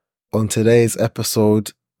On today's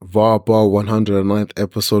episode, VARBAR 109th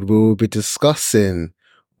episode, we will be discussing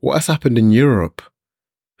what has happened in Europe,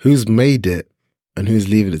 who's made it, and who's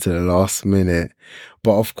leaving it to the last minute.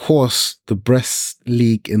 But of course, the best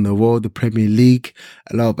league in the world, the Premier League,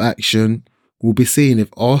 a lot of action. We'll be seeing if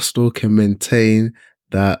Arsenal can maintain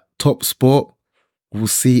that top spot. We'll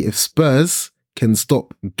see if Spurs can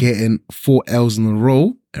stop getting 4 L's in a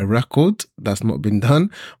row, a record that's not been done.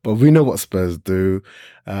 But we know what Spurs do.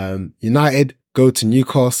 United go to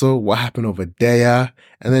Newcastle. What happened over there?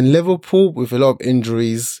 And then Liverpool with a lot of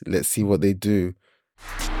injuries. Let's see what they do.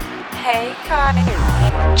 Hey,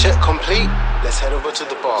 Connie. Check complete. Let's head over to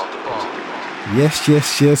the bar.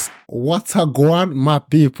 Yes. What a guan, my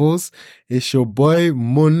peoples. It's your boy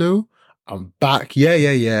Munu. I'm back.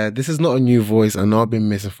 Yeah. This is not a new voice. I know I've been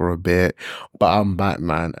missing for a bit, but I'm back,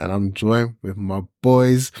 man. And I'm joined with my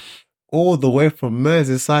boys all the way from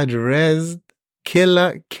Merseyside, Res,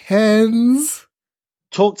 Killer Kenz.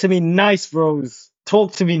 Talk to me nice, bros.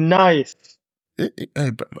 Talk to me nice.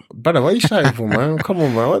 Hey, brother, what are you shouting for, man? Come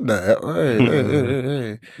on, man. What the hell?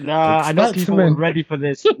 Hey. Nah, I know people were ready for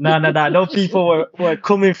this. Nah. I know people were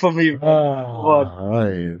coming for me.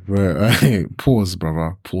 Hey, pause,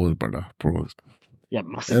 brother. Pause. Yeah,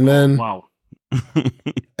 massive. And then, wow.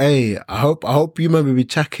 Hey, I hope you remember me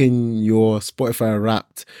checking your Spotify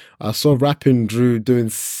Wrapped. I saw Rapping Drew doing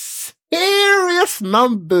serious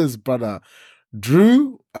numbers, brother.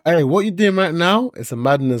 Drew, hey, what you doing right now? It's a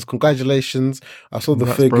madness. Congratulations. I saw the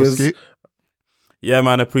figures. Broski. Yeah,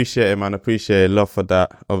 man, appreciate it. Love for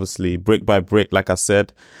that. Obviously, brick by brick, like I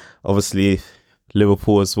said. Obviously,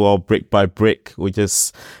 Liverpool as well, brick by brick. We're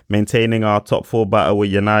just maintaining our top 4 battle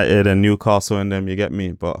with United and Newcastle and them, you get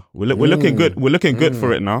me? But we're looking good. We're looking good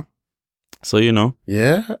for it now. So, you know.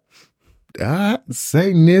 Yeah.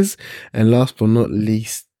 Saying this. And last but not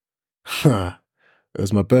least, it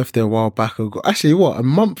was my birthday a while back ago. Actually, what? A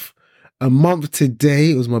month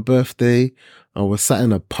today, it was my birthday. I was sat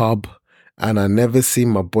in a pub and I never seen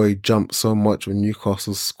my boy jump so much when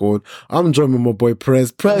Newcastle scored. I'm joining my boy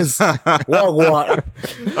Prez. Prez, what?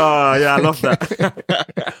 Oh, yeah, I love that.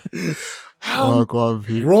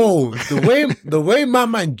 Bro, the way my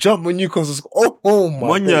man jumped when Newcastle scored. Oh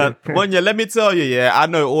my God. Monya, let me tell you, yeah, I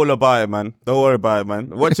know all about it, man. Don't worry about it, man.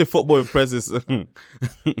 Watching football in Prez is...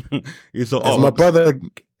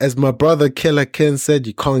 As my brother Killer Ken said,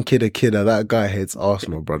 you can't kid a kidder. That guy hates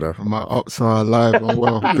Arsenal, brother. My ups are alive and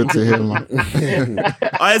well. Good to hear, man.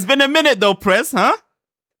 It's been a minute though, Prez, huh?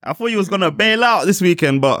 I thought you was going to bail out this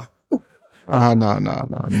weekend, but... No,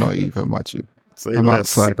 not even much. I'm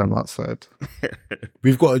outside.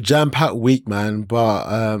 We've got a jam-packed week, man,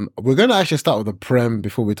 but we're going to actually start with the Prem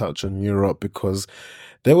before we touch on Europe because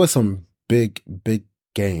there were some big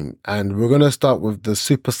game. And we're going to start with the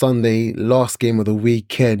Super Sunday last game of the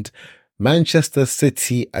weekend. Manchester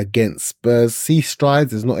City against Spurs. C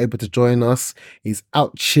Strides is not able to join us. He's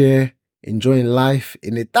out here enjoying life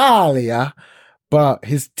in Italia. But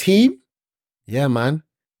his team, yeah, man,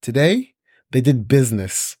 today they did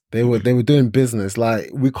business. They were doing business. Like,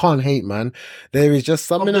 we can't hate, man. There is just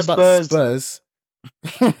something about Spurs.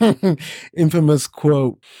 Infamous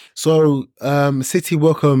quote. So, City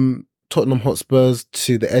welcome Tottenham Hotspurs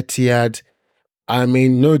to the Etihad. I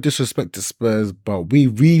mean, no disrespect to Spurs, but we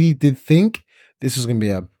really did think this was going to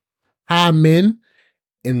be a ham in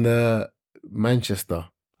the Manchester.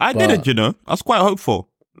 I didn't, you know. I was quite hopeful.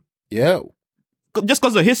 Yeah. Just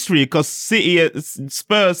because of history, because City,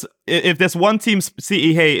 Spurs, if there's one team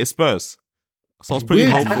City hate, it's Spurs. So I was pretty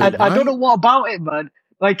hopeful. I don't know what about it, man.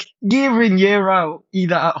 Like, year in, year out,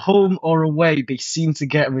 either at home or away, they seem to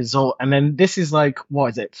get a result. And then this is like, what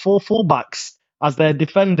is it? 4 fullbacks as their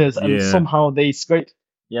defenders, and somehow they scrape.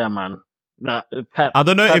 Yeah, man. Pep, I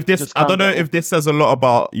don't know if this says a lot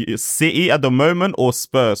about City at the moment or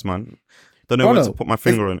Spurs, man. Don't know where to put my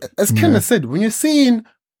finger on it. As Kenneth said, when you're seeing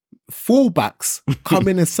fullbacks come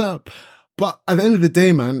in and set up, but at the end of the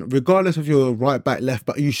day, man, regardless of your right back, left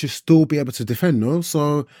back, you should still be able to defend, no?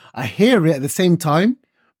 So I hear it at the same time.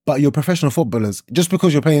 But you're professional footballers. Just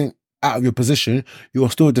because you're playing out of your position, you're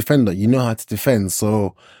still a defender. You know how to defend.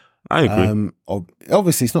 So I agree.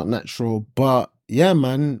 Obviously, it's not natural. But yeah,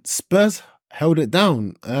 man, Spurs held it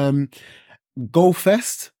down. Goal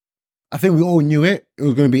fest. I think we all knew it. It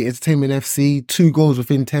was going to be Entertainment FC. 2 goals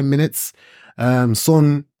within 10 minutes.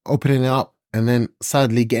 Son opening it up and then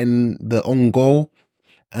sadly getting the on goal.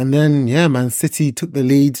 And then, yeah, man, City took the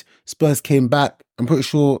lead. Spurs came back. I'm pretty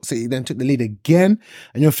sure City then took the lead again.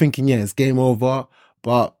 And you're thinking, yeah, it's game over.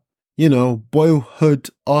 But, you know, boyhood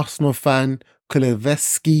Arsenal fan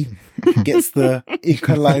Kuleveski gets the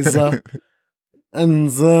equalizer.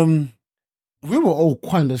 And we were all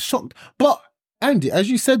kind of shocked. But Andy, as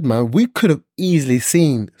you said, man, we could have easily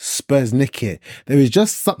seen Spurs nick it. There was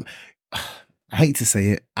just something, I hate to say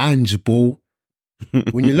it, Ange ball.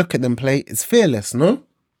 When you look at them play, it's fearless, no?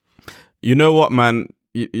 You know what, man?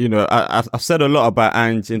 You know, I've said a lot about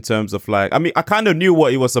Ange in terms of like, I mean, I kind of knew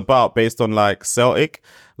what he was about based on like Celtic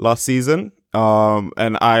last season.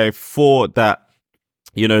 And I thought that,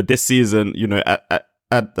 you know, this season, you know,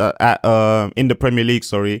 in the Premier League,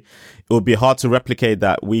 it would be hard to replicate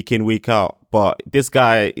that week in, week out. But this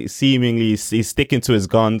guy seemingly he's sticking to his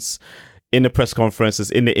guns in the press conferences,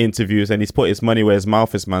 in the interviews, and he's put his money where his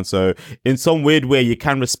mouth is, man. So in some weird way, you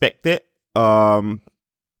can respect it.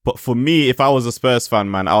 But for me, if I was a Spurs fan,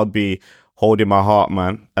 man, I would be holding my heart,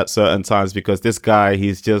 man, at certain times, because this guy,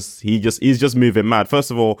 he's just moving mad.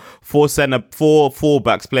 First of all, four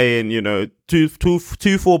fullbacks playing, you know, two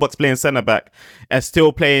fullbacks playing centre back and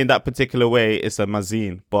still playing that particular way is a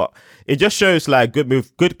mazine. But it just shows like good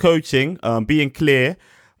move, good coaching, being clear,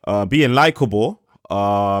 being likable.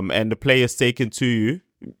 And the players taken to you,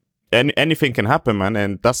 and anything can happen, man.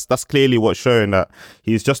 And that's clearly what's showing that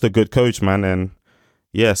he's just a good coach, man. And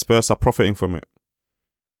yeah, Spurs are profiting from it.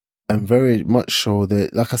 And very much so.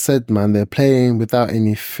 That, like I said, man, they're playing without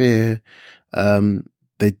any fear.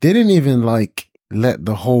 They didn't even like let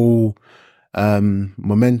the whole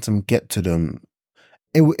momentum get to them.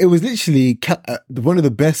 It was literally one of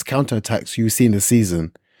the best counterattacks you've seen this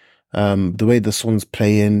season. The way the Swans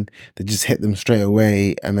playing, they just hit them straight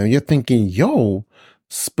away. And then you're thinking, yo,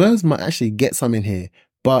 Spurs might actually get something here.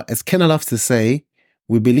 But as Kenna loves to say,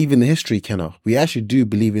 we believe in the history, Kenna. We actually do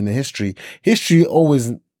believe in the history. History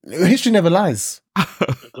never lies.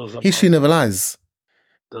 History never lies.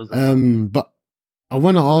 But I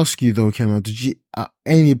want to ask you though, Kenna, did you at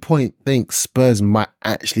any point think Spurs might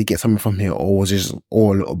actually get something from here, or was it just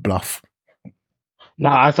all a little bluff?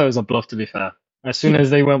 Nah, I thought it was a bluff, to be fair. As soon as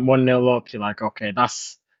they went 1-0 up, you're like, okay,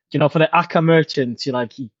 that's, you know, for the Aka merchants, you're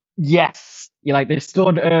like, yes. You're like, they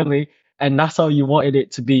scored early, and that's how you wanted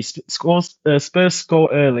it to be. Spurs score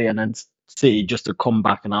early, and then City just to come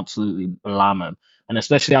back and absolutely blam them. And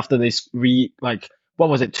especially after this, what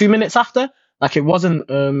was it, 2 minutes after? Like, it wasn't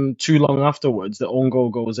too long afterwards. The own goal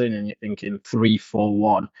goes in, and you're thinking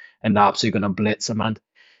 3-4-1, and they're absolutely going to blitz them. And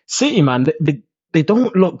City, man, they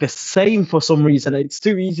don't look the same for some reason. It's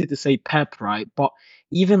too easy to say Pep, right? But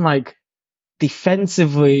even like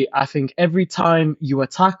defensively, I think every time you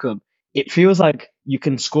attack them, it feels like you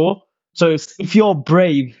can score. So if you're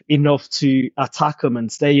brave enough to attack them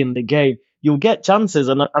and stay in the game, you'll get chances.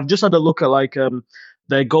 And I've just had a look at like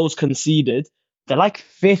their goals conceded. They're like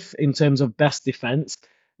fifth in terms of best defense,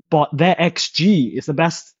 but their XG is the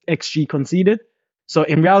best XG conceded. So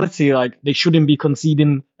in reality, like, they shouldn't be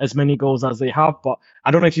conceding as many goals as they have. But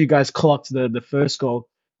I don't know if you guys clocked the first goal.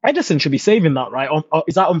 Edison should be saving that, right?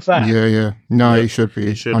 Is that unfair? Yeah. No, he should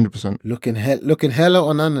be. 100%. Looking hella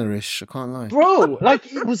on Anarish, I can't lie. Bro,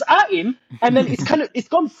 like, it was at him, and then it's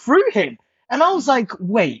gone through him. And I was like,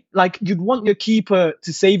 wait, like, you'd want your keeper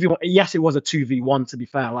to save you. Yes, it was a 2v1, to be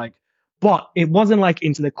fair, like, but it wasn't like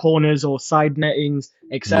into the corners or side nettings,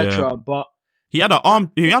 etc. Yeah. But he had an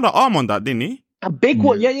arm on that, didn't he? A big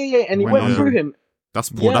one, yeah, and he went through him. That's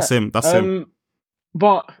him. That's him.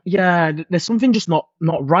 But yeah, there's something just not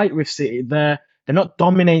right with City. They're not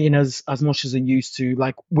dominating as much as they used to.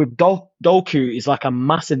 Like with Doku is like a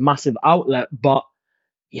massive outlet, but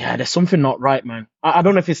yeah, there's something not right, man. I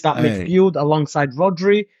don't know if it's that midfield alongside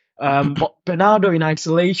Rodri, but Bernardo in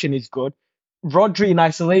isolation is good. Rodri in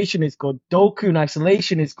isolation is good. Doku in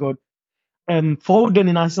isolation is good. Foden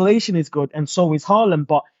in isolation is good, and so is Haaland,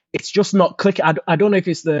 but it's just not clicking. I don't know if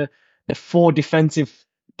it's the four defensive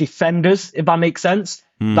defenders, if that makes sense.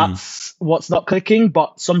 That's what's not clicking,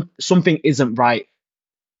 but something isn't right.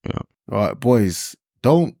 Yeah. All right, boys,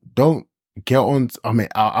 don't get on. I mean,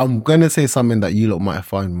 I'm gonna say something that you lot might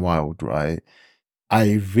find wild, right?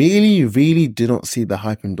 I really did not see the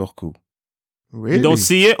hype in Doku. Really? You don't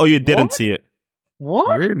see it, or you didn't see it?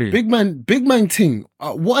 What? Really? Big man thing.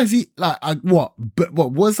 What is he like? What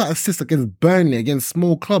was that assist against Burnley, against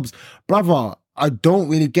small clubs, brother? I don't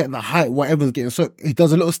really get the hype. What everyone's getting, so he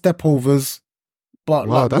does a little step overs. But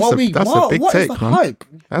wow, like, that's a big what take, is the man. hype?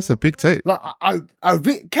 That's a big take. Like,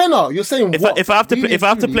 Kenna, you're saying if I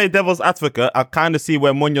have to play devil's advocate, I kind of see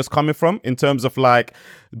where Munyo's coming from in terms of like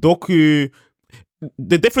Doku.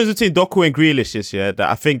 The difference between Doku and Grealish is that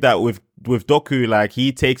I think that with Doku, like,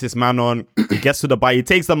 he takes his man on, he gets to the ball, he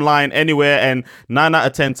takes them line anywhere, and 9 out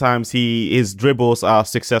of 10 times his dribbles are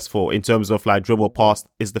successful in terms of like dribble past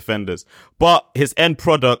his defenders. But his end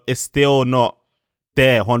product is still not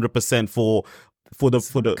there 100% for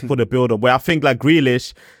the build up. Where I think like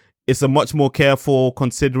Grealish, is a much more careful,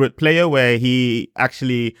 considerate player where he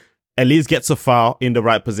actually at least gets a foul in the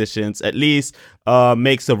right positions, at least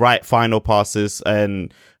makes the right final passes.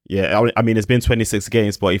 And yeah, I mean, it's been 26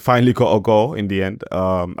 games, but he finally got a goal in the end.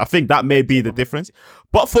 I think that may be the difference.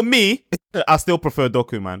 But for me, I still prefer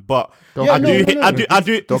Doku, man. But I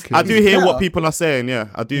do hear what people are saying. Yeah,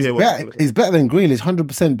 I do hear what people are saying. He's better than Grealish,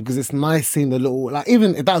 100%, because it's nice seeing the little, like,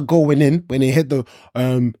 even if that goal went in when he hit the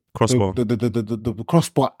crossbar, the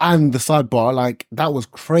crossbar and the sidebar, like, that was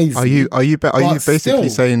crazy. Are you basically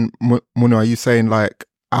saying, Munu? Are you saying, like,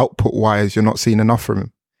 output wise, you're not seeing enough from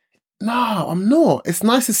him? No, I'm not. It's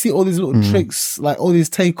nice to see all these little tricks, like all these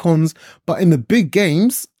take-ons, but in the big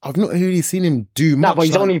games, I've not really seen him do much. No, but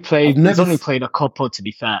he's only played a couple, to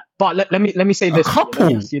be fair. But let me say this. Couple? Let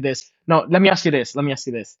me ask you this. No, let me ask you this.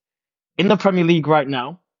 In the Premier League right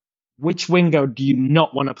now, which winger do you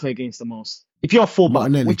not want to play against the most? If you're a fullback,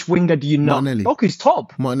 which winger do you not? Doku's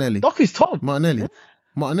top. Doku's top.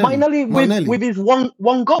 Martinelli with his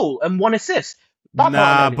one goal and one assist.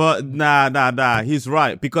 Nah. He's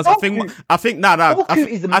right, because I think Doku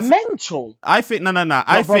is mental. I think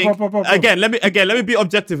I think again. Let me be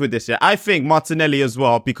objective with this. Yeah, I think Martinelli as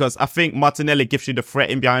well, because I think Martinelli gives you the threat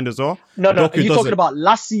in behind as well. No. Are you talking about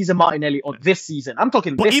last season Martinelli or this season? I'm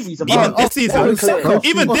talking this season. Even this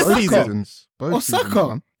season.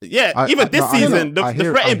 Osaka. Yeah, even this season, the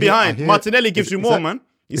threat in behind Martinelli gives you more, man.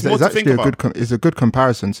 It's actually it's a good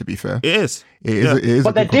comparison, to be fair. It is. It is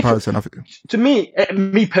a good comparison. To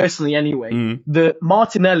me personally anyway, the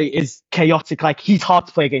Martinelli is chaotic. Like, he's hard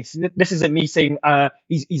to play against. This isn't me saying they're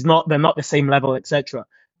not the same level, etc.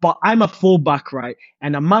 But I'm a fullback, right?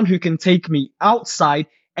 And a man who can take me outside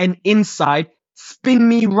and inside, spin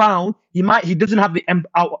me round. He doesn't have the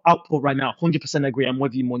output right now. 100% agree. I'm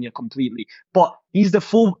with you, Munya, completely. But he's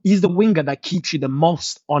the winger that keeps you the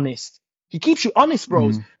most honest. He keeps you honest,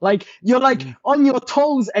 bros. Like, you're like on your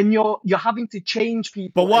toes and you're having to change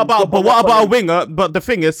people. But what about a winger? But the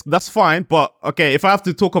thing is, that's fine. But okay, if I have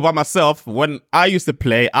to talk about myself, when I used to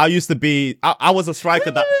play, I was a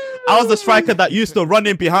striker that used to run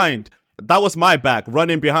in behind. That was my bag,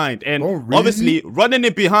 running behind. And obviously running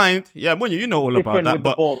in behind, yeah, Munya, you know all about that.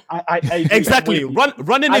 But I exactly,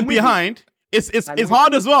 running in behind. It's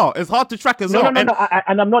hard as well. It's hard to track as well. No.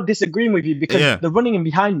 And I'm not disagreeing with you, because the running in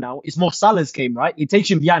behind now is more Salah's game, right? He takes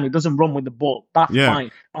you behind. He doesn't run with the ball. That's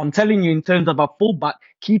fine. I'm telling you, in terms of a fullback,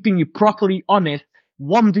 keeping you properly honest,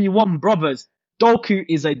 1v1 brothers, Doku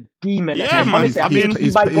is a demon. Yeah, man. Honestly, I mean,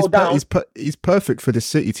 he's perfect for the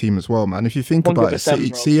City team as well, man. If you think about it,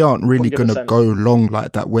 City aren't really going to go long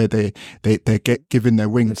like that, where they get given their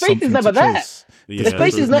wings something to chase. The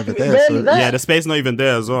space is never there. Yeah, the space not even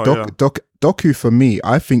there as well. Doku, for me,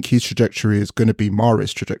 I think his trajectory is going to be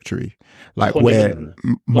Mahrez's trajectory, like 100%. Where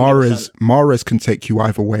Mahrez can take you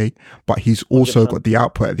either way, but he's also 100%. Got the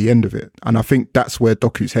output at the end of it, and I think that's where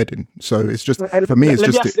Doku's heading. So it's just, for me, it's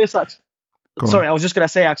just. Sorry, I was just going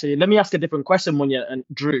to say, actually, let me ask a different question, Munya and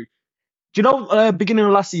Drew. Do you know, beginning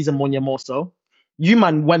of last season, Munya, more so, you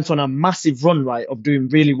man went on a massive run, right, of doing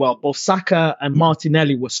really well. Both Saka and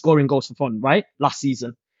Martinelli were scoring goals for fun, right, last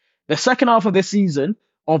season. The second half of the season,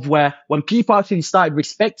 of when people actually started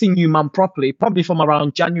respecting you, man, properly, probably from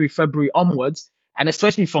around January, February onwards, and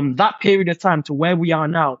especially from that period of time to where we are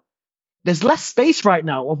now, there's less space right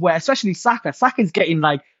now, of where, especially Saka's getting,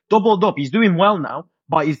 like, doubled up. He's doing well now,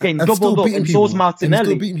 but he's getting doubled up, and so's Martinelli.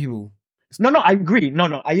 Still beating people. No, I agree.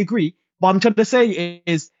 I agree. But I'm trying to say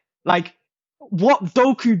is, like, what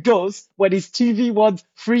Doku does when it's 2v1s,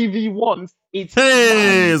 3v1s, it's he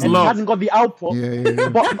hasn't got the output. Yeah.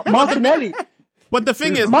 But Martinelli. But the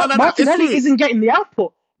thing is, Martinelli isn't getting the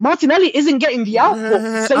output. Same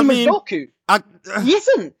as Doku. He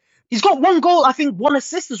isn't. He's got one goal, I think, one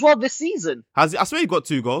assist as well this season. Has he? I swear he got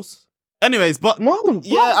 2 goals. Anyways, but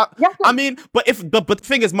I mean, but the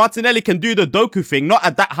thing is, Martinelli can do the Doku thing, not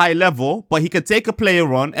at that high level, but he can take a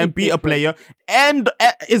player on and beat a player, and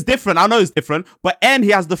it's different. I know it's different, and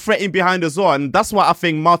he has the threat in behind as well, and that's why I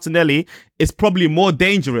think Martinelli is probably more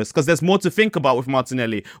dangerous, because there's more to think about with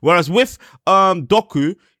Martinelli. Whereas with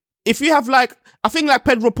Doku, if you have I think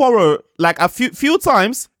Pedro Porro, a few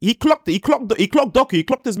times he clocked Doku, he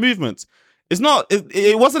clocked his movements.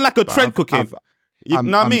 It wasn't like a trend cooking.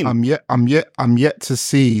 I'm yet to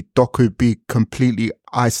see Doku be completely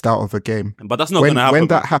iced out of a game. But that's not going to happen. When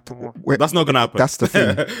that happens, that's not going to happen. That's the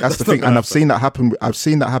thing. That's the thing. And I've seen that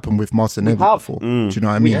happen with Martinelli before. Do you know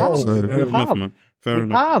what I mean? Fair We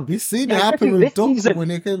enough. have. We've seen it Yeah, happen especially with this season. Doku when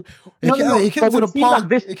he came. No, He came but to the we've seen that park.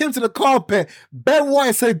 this. He came to the carpet. Ben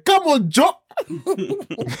White said, "Come on, drop."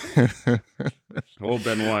 Oh,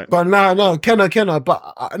 Ben White. But no, Kenna.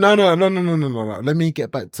 But no. Let me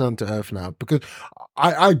get back down to earth now, because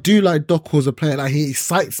I do like Doku as a player. Like, he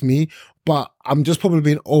excites me, but I'm just probably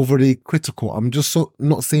being overly critical. I'm just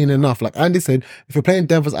not seeing enough. Like Andy said, if you're playing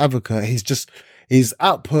devil's advocate, his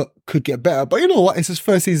output could get better. But you know what? It's his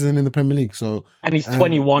first season in the Premier League, so And he's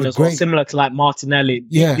 21 as well, similar to like Martinelli.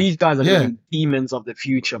 Yeah, These guys are yeah. going to be demons of the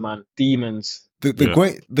future, man. Demons.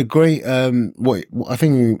 The great what I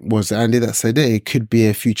think was Andy that said it could be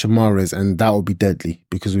a future Mahrez, and that would be deadly,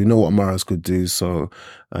 because we know what Mahrez could do. So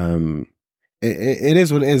it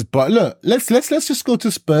is what it is. But look, let's just go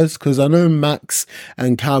to Spurs, because I know Max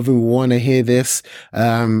and Calvin want to hear this.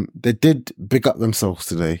 They did big up themselves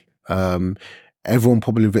today. Everyone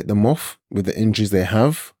probably writ them off with the injuries they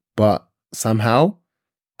have, but somehow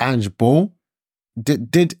Ange Ball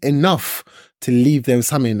did enough to leave them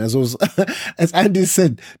something. As Andy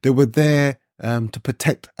said, they were there to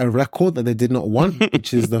protect a record that they did not want,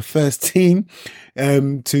 which is the first team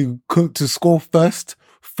to score first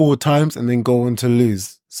 4 times and then go on to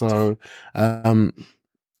lose. So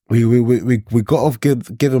we got to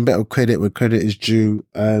give them a bit of credit where credit is due.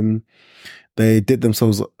 They did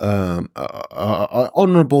themselves an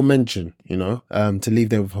honourable mention, to leave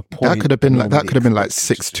there with a point. That could have been like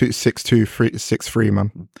 6-2, 6-2, 6-3,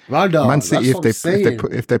 man. Rather, Man City,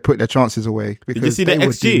 if they put their chances away, because Did you see the they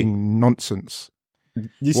were XG? doing nonsense.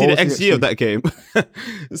 You see the XG of that game?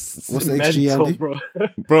 What's the XG, Andy?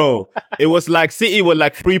 Bro, it was like City were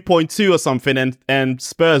like 3.2 or something, and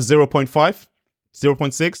Spurs 0.5,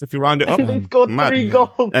 0.6 if you round it up. They scored Mad. 3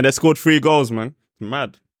 goals. And they scored 3 goals, man.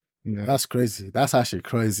 Mad. Yeah. That's crazy. That's actually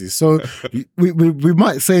crazy. So we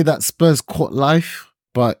might say that Spurs caught life,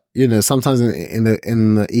 but sometimes in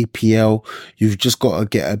the EPL, you've just got to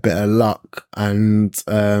get a bit of luck, and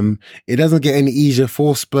it doesn't get any easier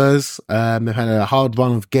for Spurs. They've had a hard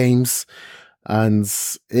run of games, and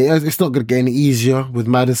it's not going to get any easier with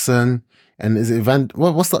Maddison. And is it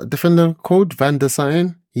what's that defender called? Van der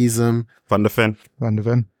something? He's Van der Ven.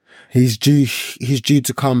 He's due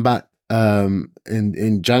to come back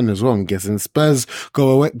in Jan as well, I'm guessing. Spurs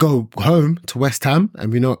go home to West Ham,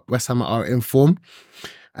 and we know West Ham are in form.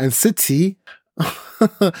 And City,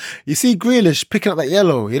 you see Grealish picking up that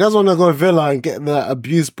yellow. He doesn't want to go Villa and get the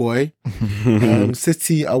abused boy.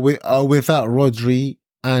 City are without Rodri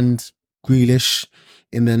and Grealish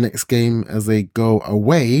in their next game, as they go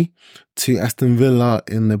away to Aston Villa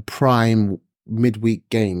in the prime midweek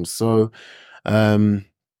game. So I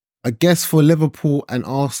guess for Liverpool and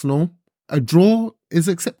Arsenal, a draw is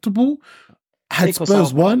acceptable. Had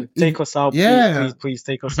Spurs won, take us out. Yeah. Please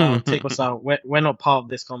take us out. Take us out. We're not part of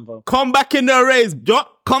this convo. Come back in the race, Joe.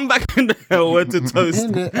 Come back in the word to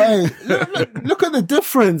toast. Hey, look at the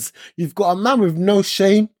difference. You've got a man with no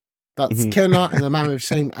shame, that's Kenna, and a man with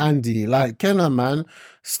shame, Andy. Like, Kenna, man,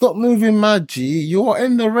 stop moving mad, G. You're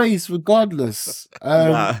in the race regardless.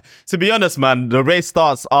 To be honest, man, the race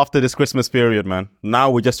starts after this Christmas period, man.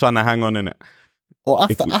 Now we're just trying to hang on in it. Or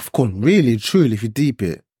after AFCON, really, truly, if you deep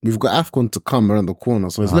it. We've got AFCON to come around the corner,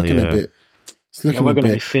 so it's looking a bit. It's looking we're a going to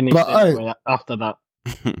bit. be finished after that.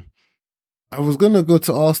 I was going to go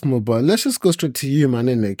to Arsenal, but let's just go straight to you, man,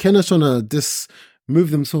 innit? Kenna's trying to just move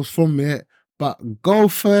themselves from it, but go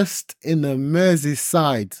first in the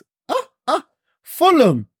Merseyside.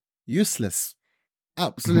 Fulham, useless.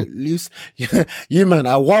 Absolutely useless. You, man,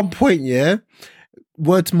 at one point,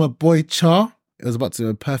 word to my boy Char, it was about to be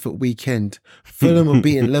a perfect weekend. Fulham were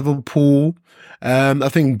beating Liverpool. I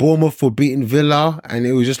think Bournemouth were beating Villa, and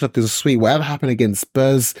it was just looking sweet. Whatever happened against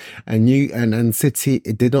Spurs and City,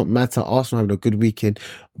 it did not matter. Arsenal had a good weekend,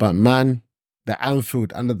 but man, the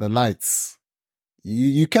Anfield under the lights,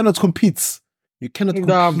 you cannot compete. You cannot compete.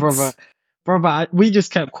 Nah, brother, we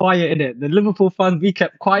just kept quiet in it. The Liverpool fans, we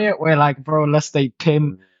kept quiet. We're like, bro, let's stay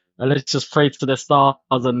pim. And let's just pray to the stars.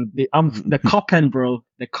 And the cop end, bro.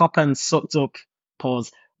 The cop end sucked up.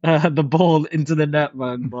 Pause. The ball into the net,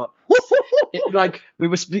 man. But we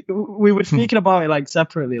were speaking about it like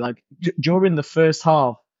separately. Like during the first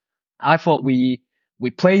half, I thought we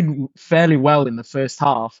played fairly well in the first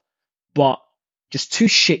half, but just 2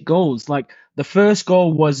 shit goals. Like the first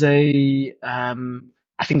goal was I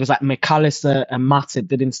think it was like McAllister and Matip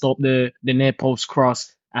didn't stop the near post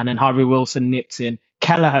cross, and then Harvey Wilson nipped in.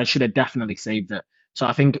 Kelleher should have definitely saved it. So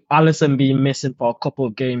I think Alisson being missing for a couple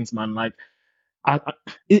of games, man. Like,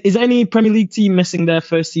 is any Premier League team missing their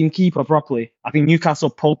first team keeper properly? I think Newcastle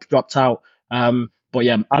Pope dropped out. But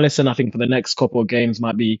yeah, Alisson, I think for the next couple of games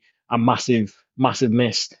might be a massive, massive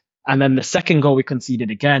miss. And then the second goal we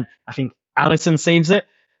conceded again, I think Alisson saves it.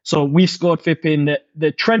 So we scored flipping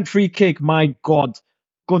the Trent free kick. My God,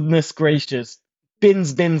 goodness gracious.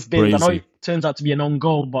 Bins. I know Crazy. it turns out to be an own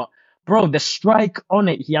goal, but bro, the strike on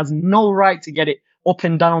it, he has no right to get it up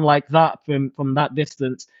and down like that from that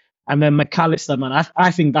distance. And then McAllister, man,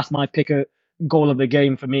 I think that's my goal of the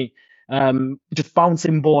game for me. Just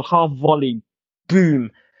bouncing ball, half volley,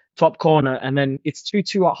 boom, top corner, and then it's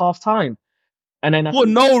 2-2 at half time. And then For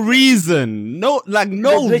no reason. No There's literally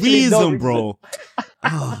no reason, bro.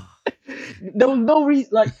 Ah. there was no reason.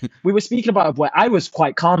 Like we were speaking about, where I was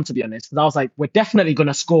quite calm, to be honest, because I was like, we're definitely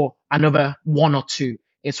gonna score another one or two.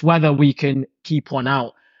 It's whether we can keep one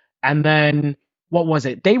out. And then what was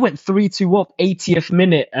it? They went 3-2 up, 80th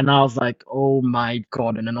minute, and I was like, oh my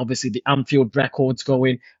God. And then obviously the Anfield records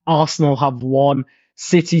going. Arsenal have won.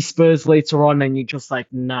 City, Spurs later on, and you're just like,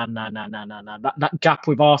 nah. That gap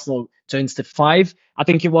with Arsenal turns to 5. I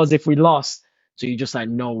think it was if we lost. So you're just like,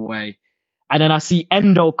 no way. And then I see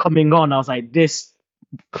Endo coming on. I was like, this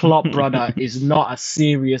Klopp brother is not a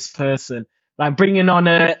serious person. Like bringing on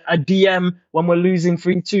a DM when we're losing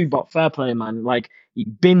 3-2, but fair play, man. Like he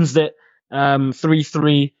bins it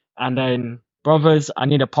 3-3, and then brothers, I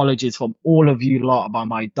need apologies from all of you lot about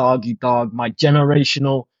my doggy dog, my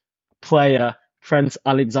generational player, Trent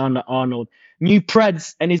Alexander-Arnold. New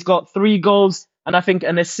Preds, and he's got 3 goals and I think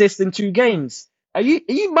an assist in 2 games. Are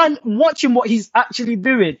you man watching what he's actually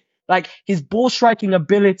doing? Like his ball striking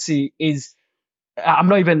ability is, I'm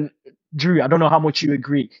not even, Drew, I don't know how much you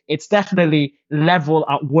agree. It's definitely level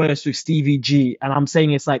at worst with Stevie G, and I'm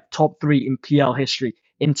saying it's like top 3 in PL history.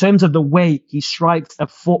 In terms of the way he strikes a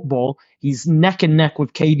football, he's neck and neck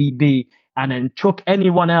with KDB, and then took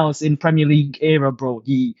anyone else in Premier League era, bro,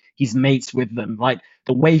 he's mates with them. Like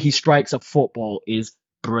the way he strikes a football is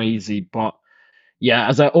brazy. But yeah,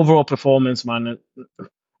 as an overall performance, man,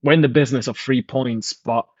 we're in the business of 3 points,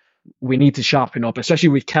 but we need to sharpen up, especially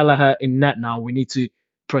with Kelleher in net now. We need to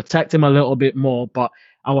protect him a little bit more. But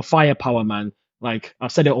our firepower, man, like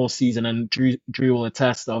I've said it all season, and Drew will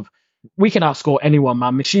attest of, we can outscore anyone,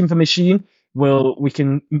 man. Machine for machine, we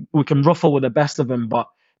can ruffle with the best of them, but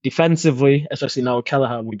defensively, especially now with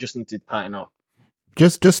Kelleher, we just need to tighten up.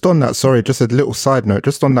 Just on that, sorry, just a little side note,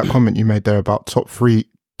 just on that comment you made there about top three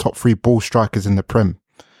ball strikers in the Prem.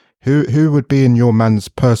 Who would be in your man's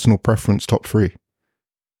personal preference top 3?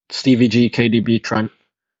 Stevie G, KDB, Trent.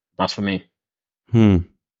 That's for me.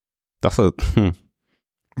 That's a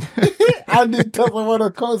Andy doesn't want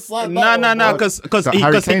to co-sign. No, because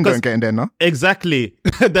Harry Kane don't get in there, no? Exactly.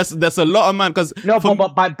 There's a lot of man. Because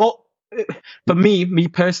for me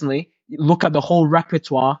personally, look at the whole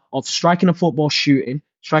repertoire of striking a football, shooting,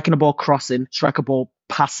 striking a ball, crossing, striking a ball,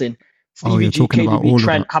 passing. Stevie G, KDB,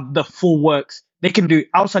 Trent have the full works. They can do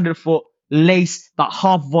outside of the foot, lace, that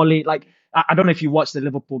half volley. Like I don't know if you watched the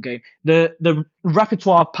Liverpool game. The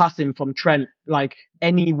repertoire of passing from Trent, like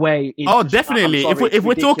any way. Oh, definitely. If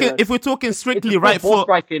we're talking strictly right foot.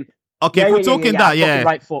 Striking. Okay, if we're talking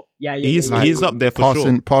right foot. He's up there for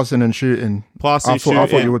sure. Passing and shooting. I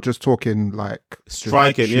thought you were just talking like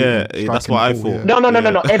striking. Striking That's what I thought. Yeah. No.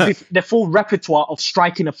 The full repertoire of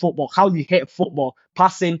striking a football, how you hit a football,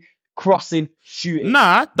 passing, crossing, shooting.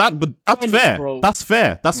 Nah, that's fair. Bro. That's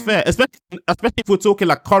fair. Especially if we're talking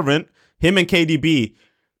like current, him and KDB,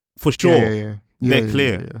 for sure. They're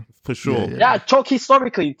clear. For sure. Yeah, talk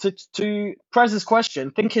historically to Prez's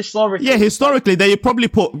question. Think historically. Yeah, historically, they probably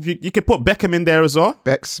you could put Beckham in there as well.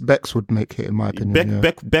 Bex would make it, in my opinion.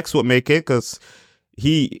 Bex would make it because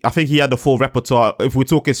I think he had the full repertoire. If we're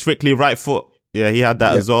talking strictly right foot, he had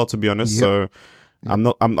that as well. To be honest, so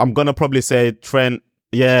I'm gonna probably say Trent.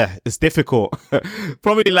 Yeah, it's difficult.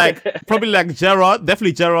 probably like Gerrard,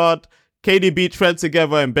 definitely Gerrard, KDB, Trent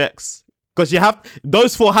together, and Bex, because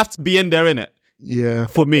those 4 have to be in there, innit? Yeah,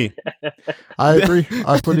 for me. I agree.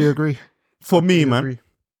 I fully agree. For me, man,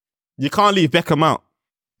 you can't leave Beckham out.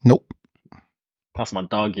 Nope. That's my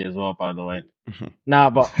doggy as well, by the way. Nah,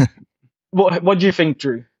 but what do you think,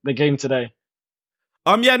 Drew? The game today?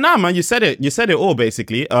 Man, you said it all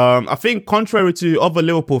basically. I think contrary to other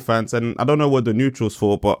Liverpool fans, and I don't know what the neutrals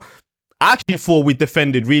for, but I actually thought we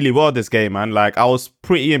defended really well this game, man. Like I was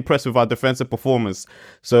pretty impressed with our defensive performance.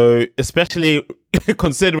 So especially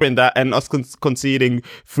considering that, and us conceding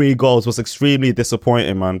 3 goals was extremely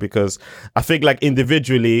disappointing, man. Because I think like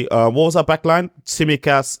individually, what was our backline?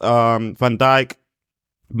 Tsimikas, Van Dijk,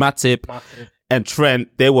 Matip, and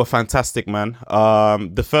Trent. They were fantastic, man.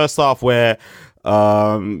 The first half where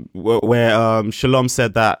Shalom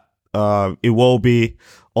said that Iwobi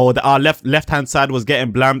or our left hand side was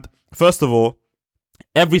getting blamed. First of all,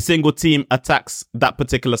 every single team attacks that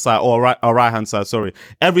particular side or right hand side. Sorry,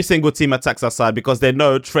 every single team attacks that side because they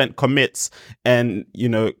know Trent commits, and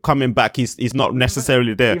coming back, he's not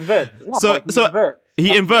necessarily there.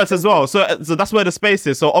 He inverts as well. So that's where the space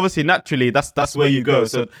is. So obviously, naturally, that's where you go.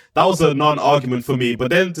 So that was a non-argument for me. But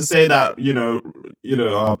then to say that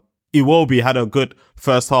Iwobi had a good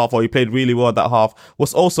first half, or he played really well that half,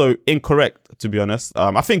 was also incorrect, to be honest.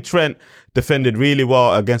 I think Trent defended really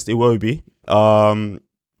well against Iwobi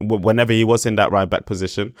whenever he was in that right back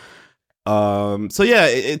position. So yeah,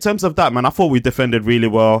 in terms of that, man, I thought we defended really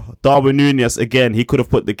well. Darwin Núñez, again, he could have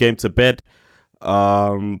put the game to bed.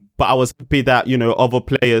 But I was happy that, other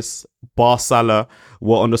players, bar Salah,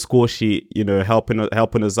 were on the score sheet, helping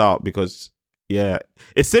us out, because yeah,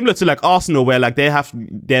 it's similar to like Arsenal, where like they have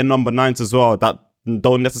their number 9s as well that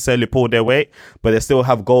don't necessarily pull their weight, but they still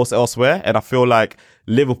have goals elsewhere. And I feel like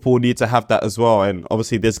Liverpool need to have that as well. And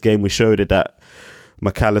obviously this game we showed it, that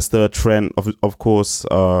McAllister, Trent, of course,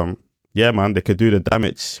 yeah, man, they could do the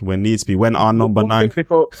damage when needs be. When our number 9.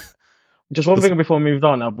 Just one thing before we moved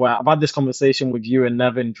on. I've had this conversation with you and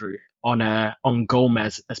Nevin, Drew, on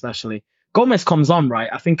Gomez especially. Gomez comes on, right?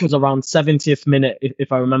 I think it was around 70th minute,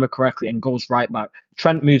 if I remember correctly, and goes right back.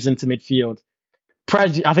 Trent moves into midfield.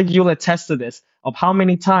 Prez, I think you'll attest to this, of how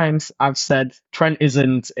many times I've said Trent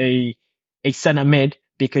isn't a centre mid,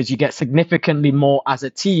 because you get significantly more as a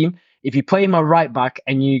team if you play him a right back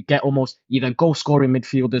and you get almost either goal scoring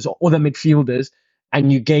midfielders or other midfielders,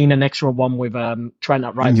 and you gain an extra one with Trent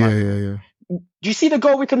at right back. Yeah. Do you see the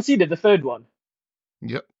goal we conceded, the third one?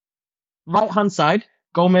 Yep. Right hand side,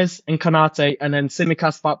 Gomez and Konate, and then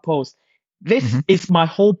Tsimikas back post. This is my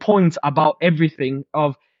whole point about everything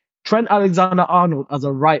of Trent Alexander-Arnold as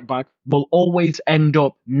a right back will always end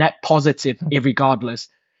up net positive irregardless.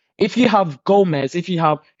 If you have Gomez, if you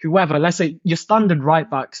have whoever, let's say your standard right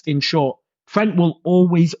backs in short, Trent will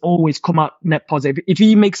always come out net positive. If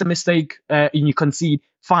he makes a mistake and you concede,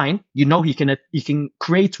 fine. He can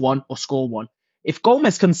create one or score one. If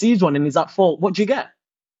Gomez concedes one and is at fault, what do you get?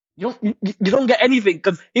 You don't get anything,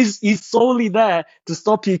 because he's solely there to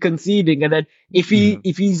stop you conceding. And then if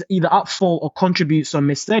he's either at fault or contributes to a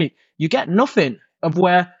mistake, you get nothing. Of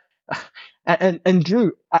where and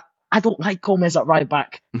Drew, I don't like Gomez at right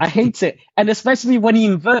back. I hate it, and especially when he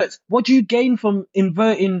inverts. What do you gain from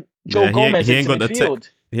inverting Joe Gomez into midfield?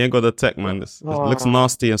 He ain't got the tech, man. It looks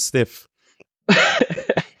nasty and stiff.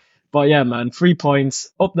 But yeah, man, 3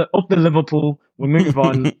 points up the Liverpool. We move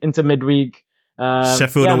on into midweek.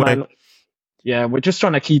 Sheffield away. Man. Yeah, we're just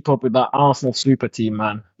trying to keep up with that Arsenal super team,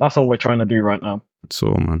 man. That's all we're trying to do right now. That's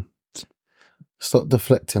all, man. Stop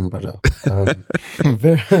deflecting, brother. A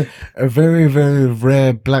very, very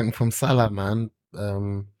rare blank from Salah, man.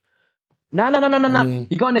 No.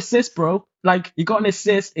 You got an assist, bro. Like, you got an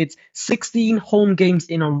assist. It's 16 home games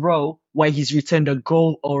in a row where he's returned a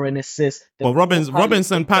goal or an assist. Well,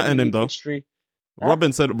 Robinson patterned him, though.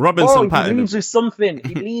 Robinson patterned.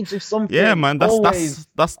 He leads with something. Yeah, man. That's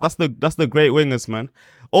the great wingers, man.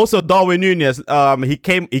 Also, Darwin Núñez,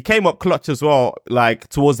 he came up clutch as well, like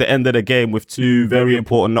towards the end of the game with 2 very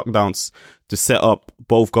important knockdowns to set up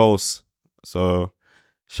both goals. So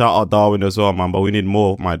shout out Darwin as well, man. But we need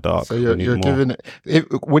more, my dog. So you're giving it.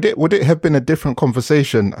 Would it have been a different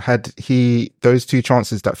conversation had he those 2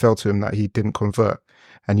 chances that fell to him that he didn't convert,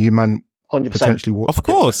 and you, man, 100%. potentially? Of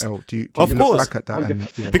course. Do you of look course. back at that? And,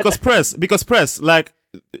 yeah. Because Prez, like,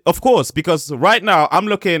 of course, because right now I'm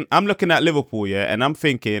looking at Liverpool, yeah, and I'm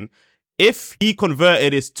thinking, if he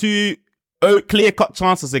converted his 2 clear-cut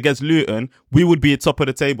chances against Luton, we would be at top of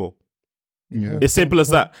the table. Yeah. It's simple as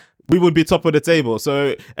that. We would be top of the table.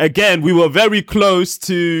 So again, we were very close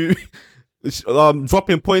to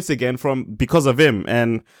dropping points again because of him.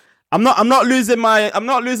 And I'm not losing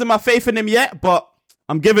my faith in him yet, but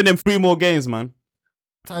I'm giving him 3 more games, man.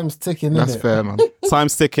 Time's ticking, That's innit? fair, man.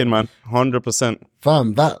 Time's ticking, man. 100%.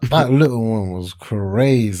 Fam, that little one was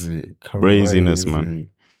crazy. Craziness,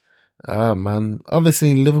 man. Man.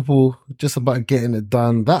 Obviously, Liverpool just about getting it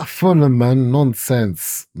done. That Fulham, man,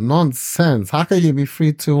 nonsense. How can you be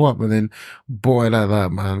 3-2 up and then boy like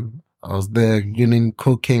that, man? I was there getting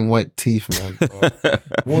cocaine white teeth, man.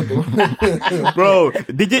 Bro,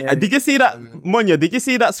 did you see that, Monya? Did you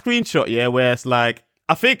see that screenshot? Yeah, where it's like,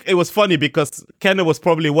 I think it was funny because Kenna was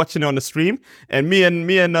probably watching it on the stream, and me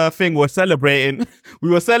and Thing were celebrating. We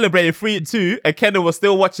were celebrating 3-2, and Kenna was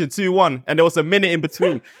still watching 2-1, and there was a minute in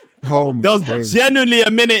between. Oh, there was genuinely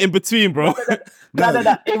a minute in between, bro.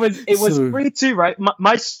 No. It was 3-2, right?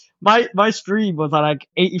 My stream was at like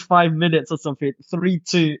 85 minutes or something,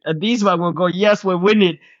 3-2, and these men will go, yes, we're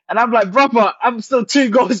winning, and I'm like, brother, I'm still 2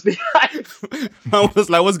 goals behind. I was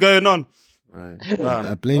like, what's going on?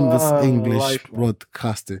 I blame this English life, man.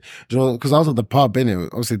 broadcasting. You know, because I was at the pub, innit?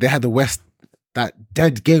 Obviously, they had that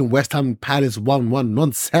dead game, West Ham Palace 1-1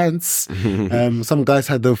 nonsense. Some guys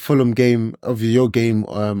had the Fulham game of your game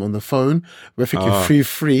on the phone. We're thinking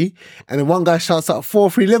 3-3. And then one guy shouts out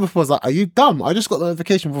 4-3 Liverpool. I was like, are you dumb? I just got the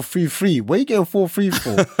notification for 3-3. Where are you getting 4-3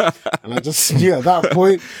 for? And I just knew at that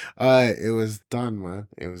point, it was done, man.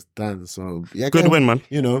 It was done. So, yeah. Good win, man.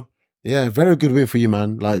 You know, yeah, very good win for you,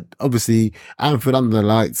 man. Like, obviously, Anfield under the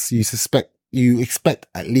lights, you expect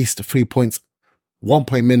at least 3 points, 1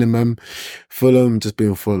 point minimum. Fulham just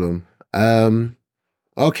being Fulham.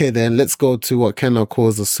 Okay, then let's go to what Kenna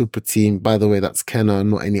calls a super team. By the way, that's Kenna,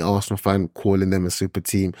 not any Arsenal fan calling them a super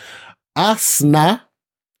team. Arsenal,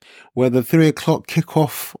 where the 3 o'clock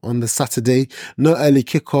kickoff on the Saturday, no early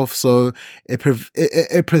kickoff, so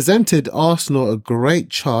it presented Arsenal a great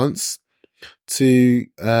chance to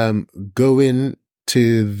go in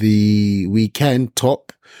to the weekend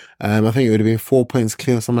top. I think it would have been 4 points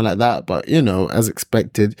clear or something like that. But, you know, as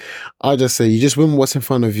expected, I just say you just win what's in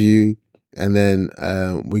front of you and then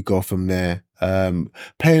we go from there.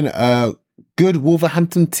 Playing a good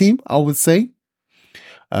Wolverhampton team, I would say.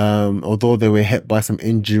 Although they were hit by some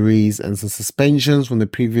injuries and some suspensions from the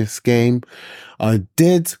previous game. I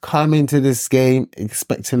did come into this game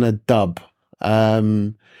expecting a dub.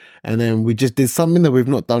 And then we just did something that we've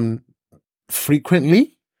not done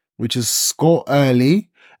frequently, which is score early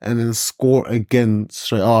and then score again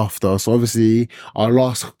straight after. So obviously our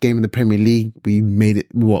last game in the Premier League, we made it,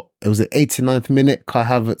 it was the 89th minute, Kai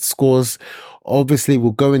Havertz scores. Obviously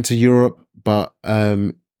we'll go into Europe, but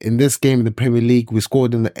in this game in the Premier League, we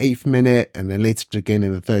scored in the 8th minute and then later again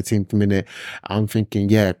in the 13th minute. I'm thinking,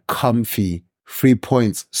 yeah, comfy, 3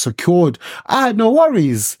 points secured. I had no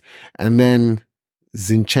worries. And then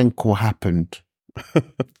Zinchenko happened.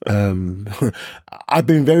 I've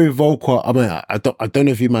been very vocal. I mean, I don't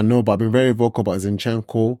know if you might know, but I've been very vocal about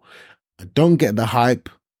Zinchenko. I don't get the hype.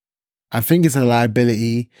 I think it's a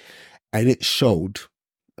liability, and it showed.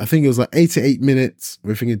 I think it was like 88 minutes.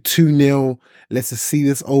 We're thinking 2-0. Let's just see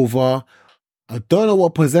this over. I don't know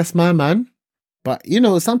what possessed my man, but you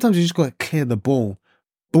know, sometimes you just got to clear the ball,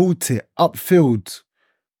 boot it upfield,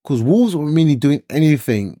 because Wolves weren't really doing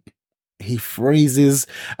anything. He phrases.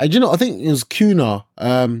 And you know, I think it was Kuna.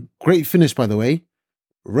 Great finish, by the way.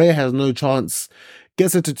 Ray has no chance.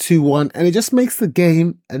 Gets it to 2-1. And it just makes the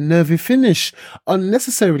game a nervy finish.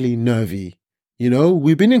 Unnecessarily nervy. You know,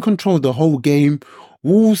 we've been in control the whole game.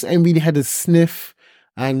 Wolves ain't really had a sniff.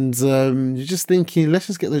 And you're just thinking, let's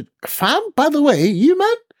just get the... Fam, by the way, you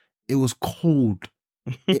man, it was cold.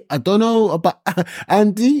 I don't know about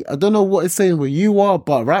Andy. I don't know what it's saying where you are,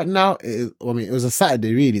 but right now, it was a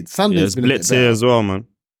Saturday, really. Sunday's been a bit blitz better. here as well, man.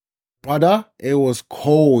 Brother, it was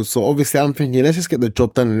cold. So obviously, I'm thinking, let's just get the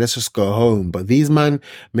job done and let's just go home. But these man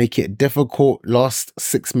make it difficult. Last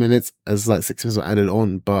 6 minutes, as like 6 minutes were added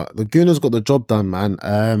on. But the Gooners got the job done,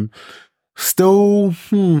 man. Still,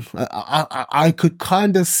 I could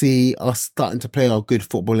kind of see us starting to play our good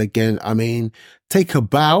football again. I mean, take a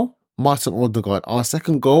bow. Martin Odegaard, our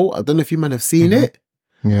second goal. I don't know if you might have seen it.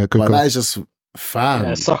 Yeah, good but goal. that is just fam.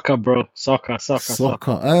 Yeah, soccer, bro. Soccer.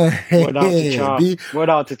 Word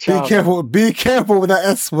out to Charles. Be careful with that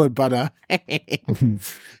S word, brother.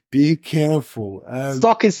 Be careful.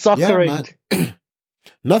 Stock is soccering. Yeah,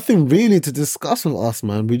 nothing really to discuss with us,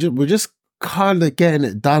 man. We're just kind of getting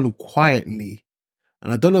it done quietly.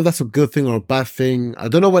 And I don't know if that's a good thing or a bad thing. I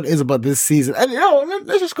don't know what it is about this season. And you know,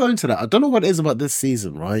 let's just go into that. I don't know what it is about this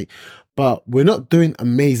season, right? But we're not doing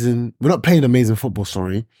amazing. We're not playing amazing football,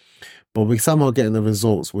 sorry. But we're somehow getting the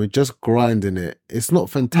results. We're just grinding it. It's not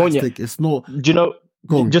fantastic. It's not. Do you know?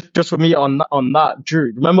 Just for me on that,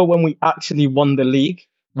 Drew. Remember when we actually won the league?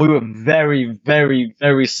 We were very, very,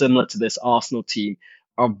 very similar to this Arsenal team,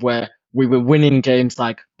 of where we were winning games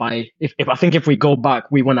like by, if we go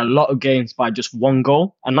back, we won a lot of games by just one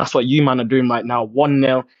goal. And that's what you man are doing right now.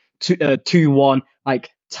 1-0, 2-1, like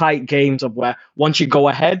tight games of where once you go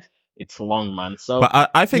ahead, it's long, man. So,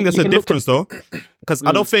 but I think there's a difference though, because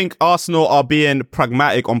I don't think Arsenal are being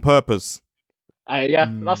pragmatic on purpose.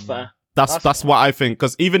 That's fair. That's what I think.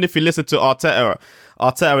 Because even if you listen to Arteta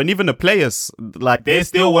and even the players, like they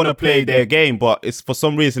still want to play their game, but it's for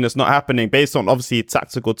some reason it's not happening based on obviously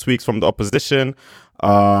tactical tweaks from the opposition.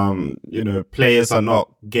 You know, players are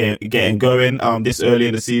not getting going this early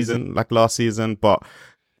in the season like last season. But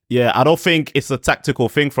yeah, I don't think it's a tactical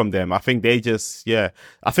thing from them. I think they just I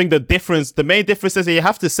think the main difference is that you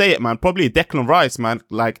have to say it, man. Probably Declan Rice, man.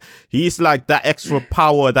 Like he's like that extra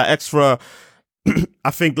power, that extra I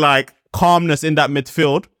think like calmness in that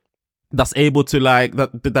midfield that's able to like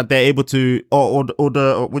that they're able to or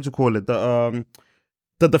the what do you call it, the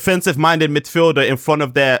defensive minded midfielder in front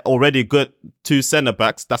of their already good two centre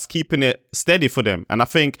backs that's keeping it steady for them. And I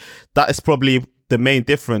think that is probably the main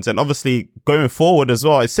difference. And obviously going forward as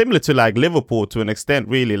well, it's similar to like Liverpool to an extent,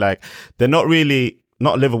 really. Like they're not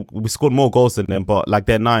Liverpool, we scored more goals than them, but like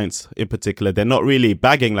their nines in particular, they're not really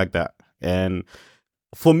bagging like that. And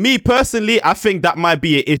for me personally, I think that might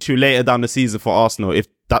be an issue later down the season for Arsenal if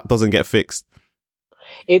that doesn't get fixed.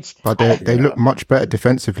 But they look much better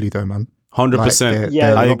defensively though, man. 100%.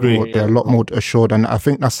 They're I agree. They're a lot more assured, and I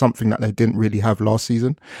think that's something that they didn't really have last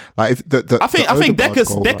season. Like, if I think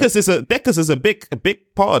Deckers is a big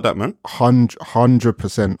part of that, man.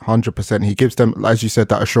 100%. He gives them, as you said,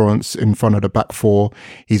 that assurance in front of the back four.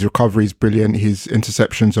 His recovery is brilliant. His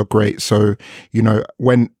interceptions are great. So, you know,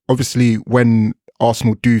 when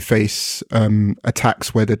Arsenal do face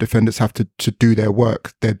attacks where the defenders have to do their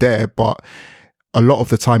work, they're there, but a lot of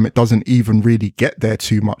the time it doesn't even really get there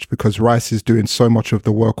too much because Rice is doing so much of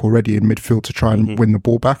the work already in midfield to try and win the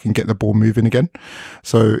ball back and get the ball moving again.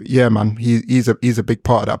 So yeah, man, he's a big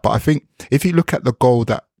part of that. But I think if you look at the goal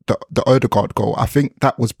the Odegaard goal, I think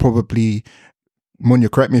that was probably,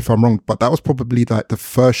 Munya, correct me if I'm wrong, but that was probably like the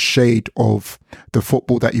first shade of the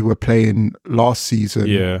football that you were playing last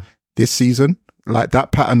season, this season. Like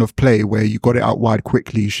that pattern of play where you got it out wide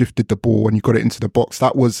quickly, you shifted the ball and you got it into the box.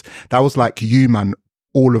 That was like you, man,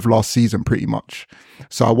 all of last season pretty much.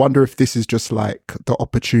 So I wonder if this is just like the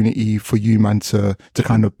opportunity for you, man, to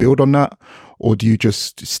kind of build on that, or do you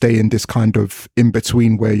just stay in this kind of in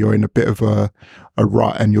between where you're in a bit of a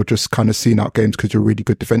rut and you're just kind of seeing out games because you're really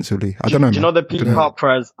good defensively? I don't know. Do you know the peak part,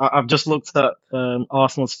 Prez? I've just looked at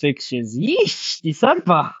Arsenal's fixtures. Yeesh,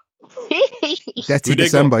 December. Dirty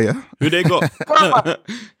December, yeah. Who they got?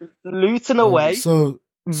 Luton away. Villa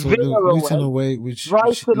Luton away. Which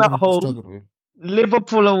Brighton at home.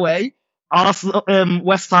 Liverpool away. Arsenal,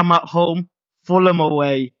 West Ham at home. Fulham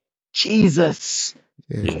away. Jesus.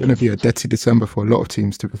 Yeah, it's going to be a dirty December for a lot of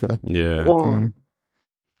teams, to be fair. Yeah.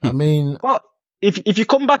 I mean, but if you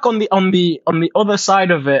come back on the other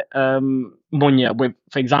side of it, Munya, with,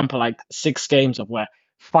 for example, like 6 games of where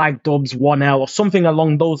 5 dubs, 1 L, or something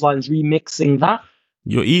along those lines, remixing that.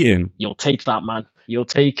 You're eating. You'll take that, man. You'll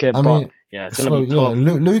take it. It's going to be tough.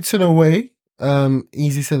 Luton away,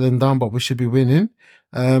 easy said than done, but we should be winning.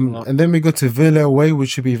 And then we go to Villa away,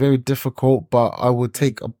 which should be very difficult, but I would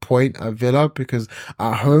take a point at Villa because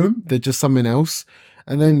at home, they're just something else.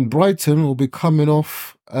 And then Brighton will be coming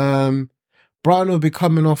off, a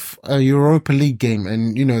Europa League game,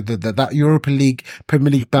 and you know that Europa League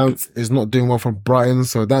Premier League bounce is not doing well for Brighton,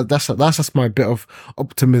 so that's just my bit of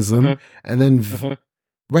optimism. And then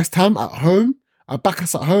West Ham at home, back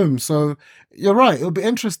us at home. So you're right, it'll be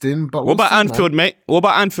interesting. But what about Anfield, mate? What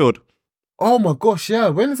about Anfield? Oh my gosh, yeah.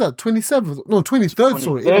 When is that? 27th? No, 23rd.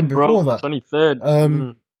 Sorry, even before that.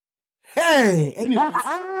 23rd. Hey.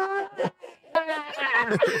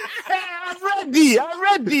 I'm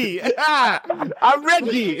ready.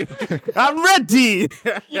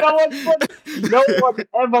 No one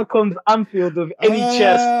ever comes Anfield with any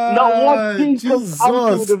chest. Not one team comes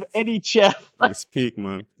Anfield with any chest. It's peak,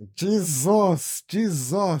 man. Jesus.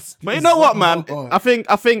 But you know what, man? I think.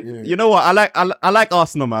 Yeah. You know what? I like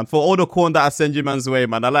Arsenal, man. For all the corn that I send you man's way,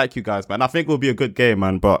 man. I like you guys, man. I think it will be a good game,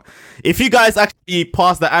 man. But if you guys actually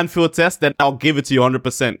pass the Anfield test, then I'll give it to you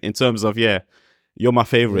 100% in terms of you're my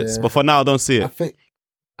favorites. But for now, I don't see it.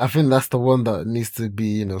 I think that's the one that needs to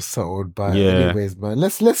be, settled by. Anyways, man.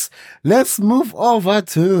 Let's move over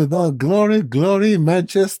to the glory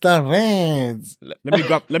Manchester Reds. Let me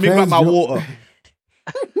grab my water.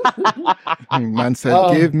 Man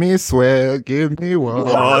said, "Give me swear, give me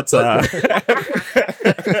water."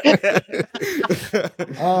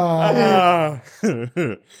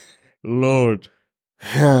 Lord.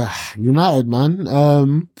 United, man.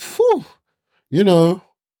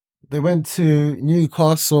 They went to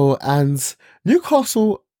Newcastle, and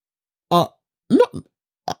Newcastle are not.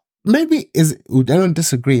 Maybe I don't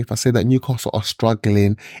disagree if I say that Newcastle are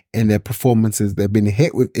struggling in their performances. They've been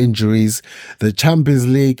hit with injuries. The Champions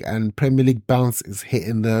League and Premier League bounce is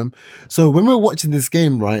hitting them. So when we're watching this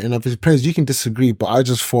game, right, and if Prez, you can disagree, but I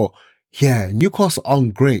just thought, Newcastle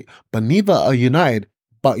aren't great, but neither are United.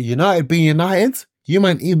 But United being United, you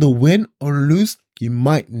might either win or lose. You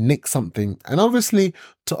might nick something. And obviously,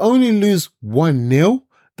 to only lose 1-0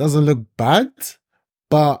 doesn't look bad,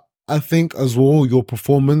 but I think as well, your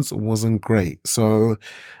performance wasn't great. So,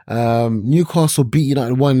 Newcastle beat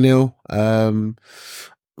United 1-0.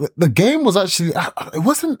 The game was actually, it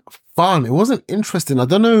wasn't fun. It wasn't interesting. I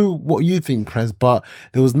don't know what you think, Prez, but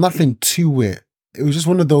there was nothing to it. it was just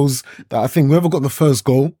one of those that I think whoever got the first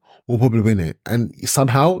goal will probably win it. And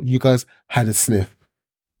somehow you guys had a sniff.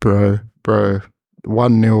 Bro,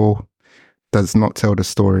 1-0 does not tell the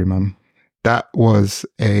story, man. That was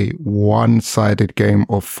a one-sided game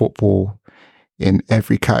of football in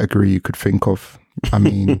every category you could think of. I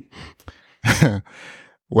mean,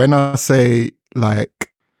 when I say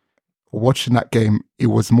like watching that game, it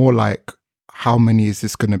was more like, how many is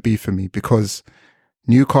this going to be for me? Because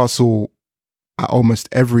Newcastle, at almost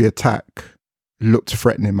every attack, looked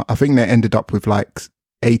threatening. I think they ended up with like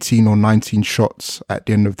 18 or 19 shots at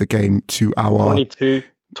the end of the game to our 22.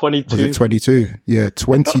 Was it 22? Yeah,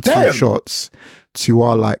 22 shots to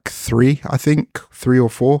our like 3, I think, 3 or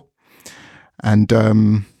 4. And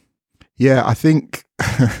yeah, I think,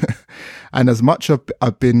 and as much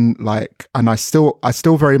I've been like, and I still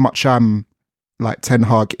very much am like Ten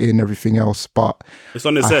Hag in everything else, but it's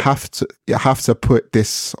on his I head. have to put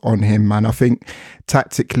this on him, man. I think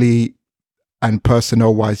tactically and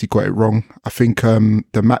personnel wise, he got it wrong. I think the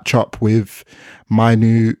matchup with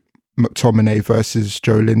Manu, McTominay versus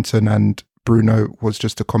Joe Linton and Bruno was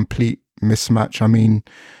just a complete mismatch. I mean,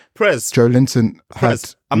 Joe Linton had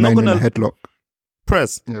Main in a headlock.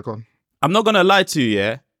 Prez, yeah, go on. I'm not gonna lie to you,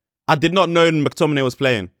 yeah. I did not know McTominay was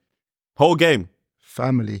playing. Whole game.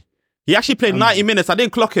 Family. He actually played 90 minutes. I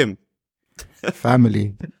didn't clock him.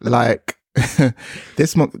 Family. Like,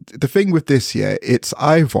 the thing with this, yeah, it's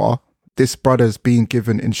either this brother's being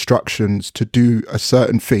given instructions to do a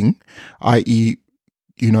certain thing, i.e.,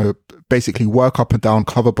 you know, basically work up and down,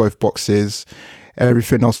 cover both boxes,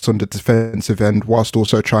 everything else on the defensive end, whilst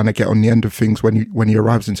also trying to get on the end of things when he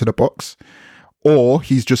arrives into the box. Or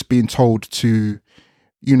he's just being told to,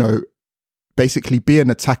 you know, basically be an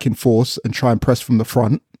attacking force and try and press from the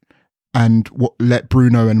front and let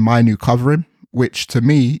Bruno and Manu cover him, which to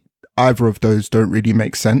me, either of those don't really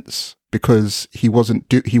make sense because he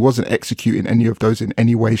wasn't executing any of those in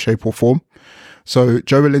any way, shape or form. So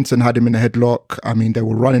Joe Linton had him in a headlock. I mean, they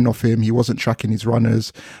were running off him. He wasn't tracking his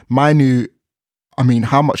runners. Manu, I mean,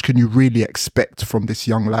 how much can you really expect from this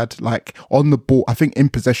young lad? Like on the ball, I think in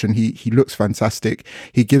possession, he looks fantastic.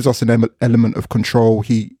 He gives us an element of control.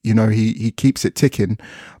 He keeps it ticking,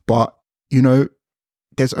 but you know,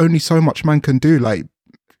 there's only so much man can do. Like,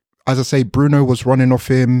 as I say, Bruno was running off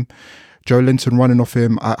him, Joe Linton running off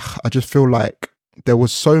him. I just feel like there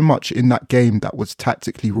was so much in that game that was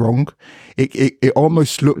tactically wrong. It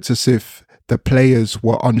almost looked as if the players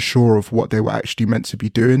were unsure of what they were actually meant to be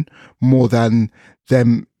doing more than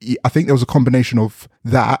them. I think there was a combination of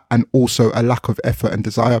that and also a lack of effort and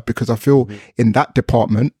desire, because I feel in that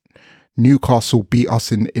department, Newcastle beat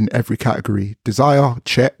us in every category. Desire,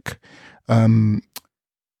 check. Knowing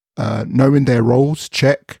their roles,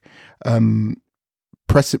 check.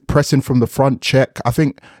 Pressing from the front, check. I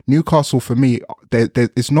think Newcastle, for me,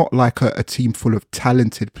 it's not like a team full of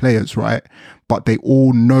talented players, right? But they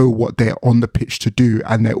all know what they're on the pitch to do,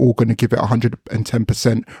 and they're all going to give it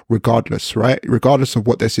 110% regardless, right? Regardless of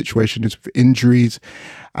what their situation is with injuries.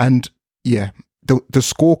 And yeah, the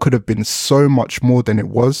score could have been so much more than it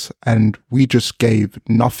was, and we just gave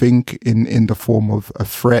nothing in the form of a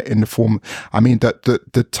threat, in the form, I mean,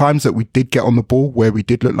 the times that we did get on the ball where we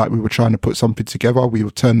did look like we were trying to put something together, we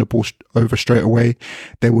would turn the ball over straight away.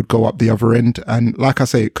 They would go up the other end, and like I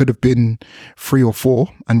say, it could have been 3 or 4,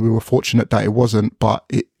 and we were fortunate that it wasn't, but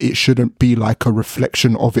it shouldn't be like a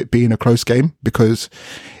reflection of it being a close game, because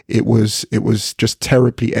it was just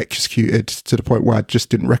terribly executed to the point where I just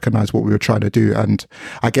didn't recognize what we were trying to do. And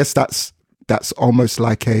I guess that's almost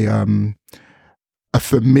like a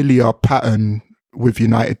familiar pattern with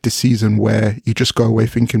United this season, where you just go away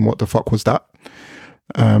thinking, what the fuck was that?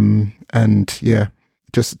 And yeah,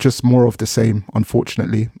 just more of the same,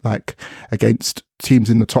 unfortunately. Like against teams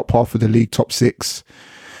in the top half of the league, top 6,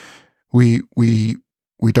 we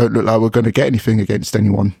don't look like we're going to get anything against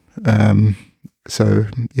anyone. So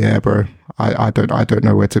yeah, bro, I don't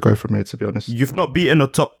know where to go from here, to be honest. You've not beaten a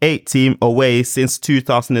top 8 team away since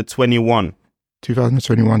 2021.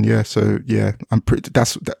 2021, yeah. So yeah,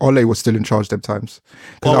 Ole was still in charge them times.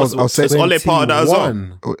 Was Ole part of that as well?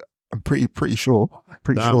 I'm pretty sure.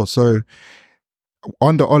 Sure. So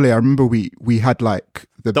under Ole, I remember we had like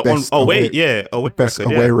the best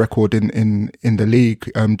away record in the league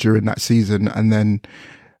during that season, and then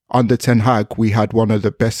under Ten Hag, we had one of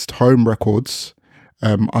the best home records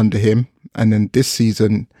under him. And then this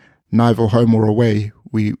season, neither home or away,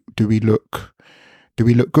 do we look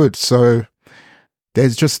good? So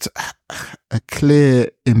there's just a clear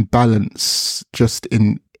imbalance just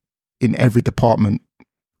in every department.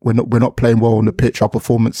 We're not playing well on the pitch. Our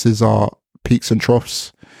performances are peaks and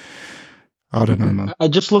troughs. I don't know, man. I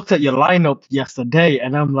just looked at your lineup yesterday,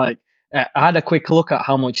 and I'm like, I had a quick look at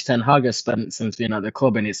how much Ten Hag has spent since being at the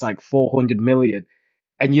club, and it's like 400 million.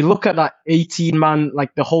 And you look at that 18 man,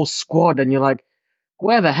 like the whole squad, and you're like,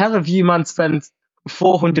 where the hell have you, man, spent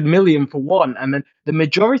 400 million for one? And then the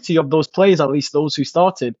majority of those players, at least those who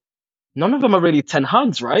started, none of them are really Ten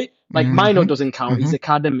Hag's, right? Like Mino doesn't count, he's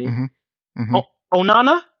academy.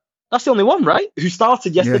 Onana, that's the only one, right? Who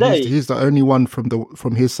started yesterday. Yeah, he's the only one from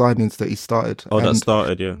his signings that he started. Oh, that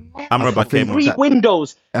started, yeah. Amrabat came on. Three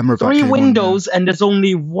windows, and there's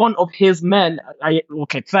only one of his men.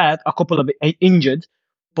 Fair, a couple of injured,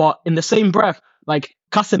 but in the same breath, like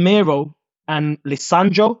Casemiro and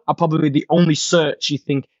Lisandro are probably the only search you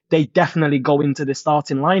think they definitely go into the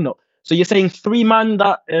starting lineup. So you're saying 3 man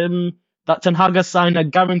that Ten Hag has signed are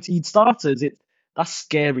guaranteed starters? That's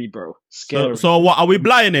scary, bro. Scary. So what, are we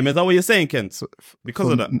blighting him? Is that what you're saying, Ken? Because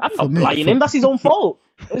of that? I'm not blighting him. That's his own fault.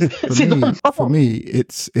 For me,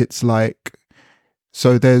 it's like,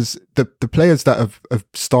 so there's the players that have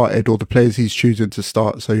started, or the players he's choosing to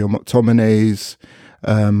start. So your McTominays,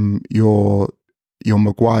 your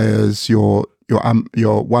Maguires, your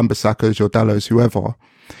Wan-Bissakas, your Dallots, whoever.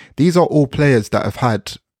 These are all players that have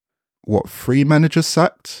had 3 managers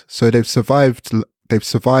sacked. So they've survived. They've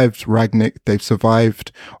survived Ragnick, they've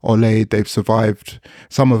survived Ole, they've survived,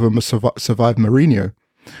 some of them have survived Mourinho.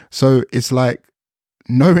 So it's like,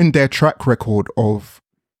 knowing their track record of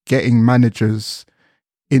getting managers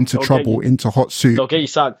into trouble, into hot soup. They'll get you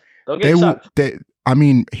sacked.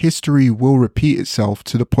 History will repeat itself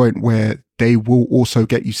to the point where they will also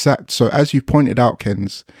get you sacked. So as you pointed out,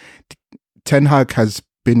 Kenz, Ten Hag has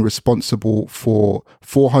been responsible for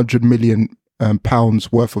 £400 million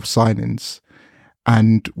worth of signings.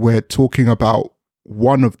 And we're talking about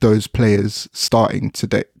one of those players starting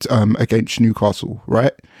today against Newcastle,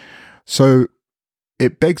 right? So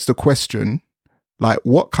it begs the question, like,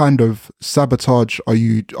 what kind of sabotage are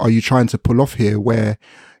you trying to pull off here, where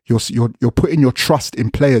you're putting your trust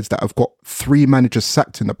in players that have got 3 managers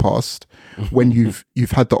sacked in the past when you've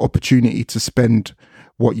had the opportunity to spend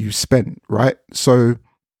what you spent, right? So,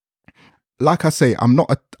 like I say, I'm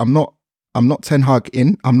not Ten Hag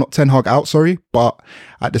in, I'm not Ten Hag out, sorry, but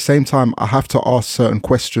at the same time, I have to ask certain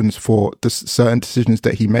questions for the certain decisions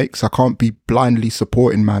that he makes. I can't be blindly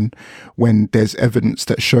supporting man when there's evidence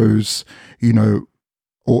that shows,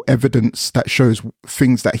 or evidence that shows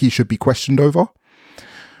things that he should be questioned over.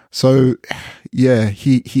 So, yeah,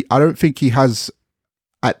 I don't think he has,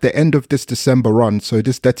 at the end of this December run, so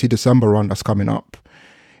this dirty December run that's coming up,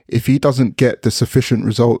 if he doesn't get the sufficient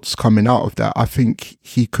results coming out of that, I think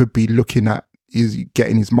he could be looking at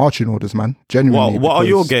getting his marching orders, man. Genuinely. What are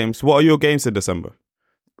your games? What are your games in December?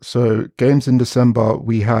 So games in December,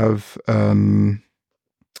 we have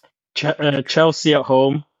Chelsea at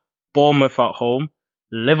home, Bournemouth at home,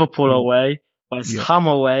 Liverpool away, West Ham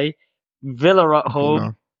away, Villa at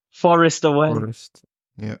home, Forest away.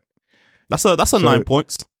 Yeah, that's a 9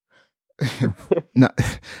 points. No,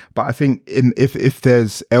 but I think if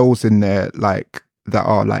there's L's in there, like, that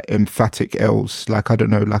are like emphatic L's, like, I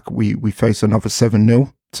don't know, like we face another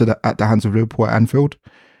 7-0 at the hands of Liverpool at Anfield,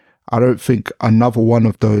 I don't think another one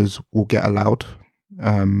of those will get allowed.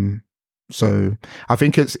 So I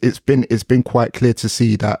think it's been quite clear to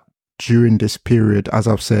see that during this period, as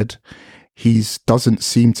I've said, he doesn't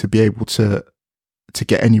seem to be able to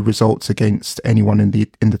get any results against anyone in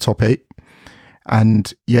the top 8.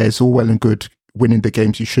 And yeah, it's all well and good winning the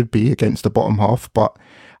games you should be against the bottom half, but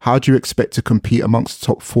how do you expect to compete amongst the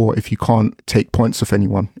top 4 if you can't take points off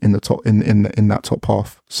anyone in the top in that top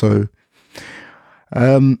half? So,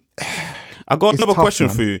 I got another question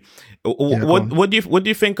for you. What do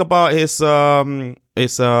you think about his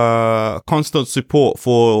constant support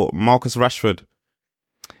for Marcus Rashford?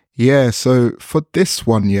 Yeah, so for this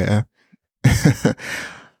one, yeah.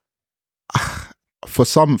 For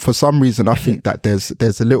some reason, I think that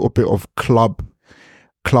there's a little bit of club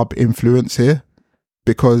influence here,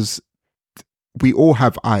 because we all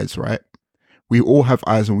have eyes, right? We all have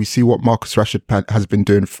eyes, and we see what Marcus Rashford has been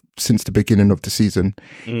doing since the beginning of the season.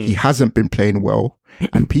 He hasn't been playing well,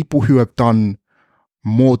 and people who have done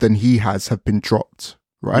more than he have been dropped,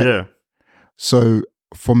 right? Yeah. So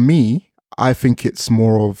for me, I think it's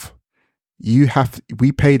more of,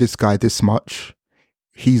 we pay this guy this much.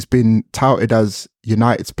 He's been touted as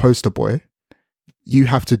United's poster boy. You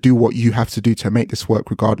have to do what you have to do to make this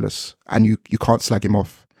work regardless. And you can't slag him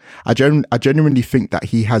off. I genuinely think that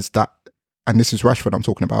he has that, and this is Rashford I'm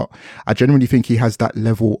talking about, I genuinely think he has that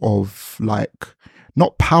level of, like,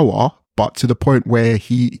 not power, but to the point where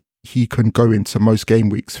he can go into most game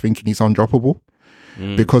weeks thinking he's undroppable.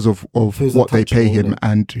 because of Who's what they pay him untouchable,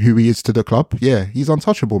 and who he is to the club. Yeah, he's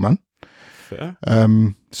untouchable, man. Fair.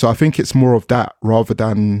 So I think it's more of that rather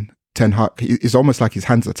than Ten Hag. It's almost like his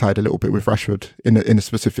hands are tied a little bit with Rashford in a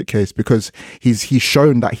specific case, because he's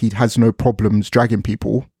shown that he has no problems dragging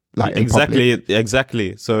people. Like exactly.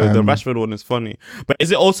 So the Rashford one is funny, but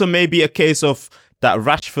is it also maybe a case of that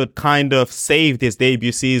Rashford kind of saved his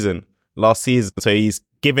debut season last season, so he's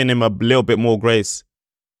giving him a little bit more grace?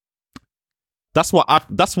 That's what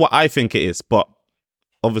I think it is, but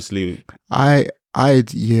obviously,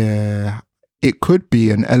 yeah, it could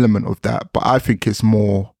be an element of that, but I think it's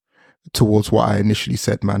more towards what I initially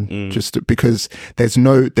said, man. Just because there's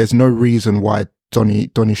no reason why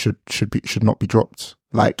Donny should not be dropped.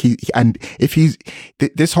 Like if he's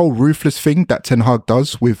this whole ruthless thing that Ten Hag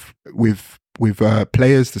does with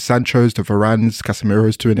players, the Sanchos, the Varans,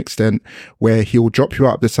 Casemiros to an extent, where he'll drop you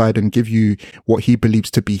out of the side and give you what he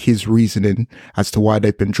believes to be his reasoning as to why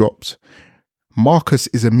they've been dropped. Marcus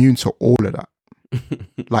is immune to all of that.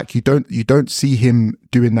 Like you don't see him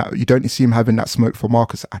doing that. You don't see him having that smoke for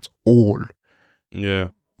Marcus at all. Yeah.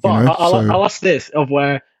 But I'll ask this of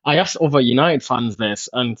where I asked other United fans this,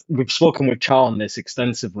 and we've spoken with Charles on this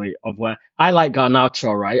extensively, of where I like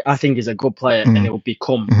Garnacho, right? I think he's a good player and he'll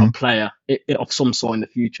become a player of some sort in the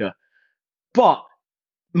future. But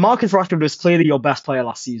Marcus Rashford was clearly your best player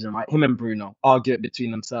last season, right? Him and Bruno argue it between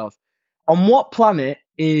themselves. On what planet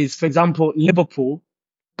is, for example, Liverpool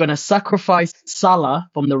going to sacrifice Salah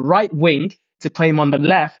from the right wing to play him on the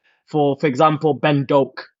left for example, Ben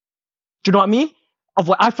Doak? Do you know what I mean? Of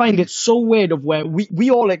what I find it so weird of where we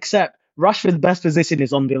all accept Rashford's best position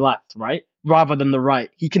is on the left, right? Rather than the right.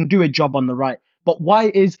 He can do a job on the right. But why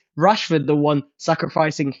is Rashford the one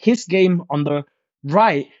sacrificing his game on the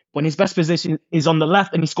right when his best position is on the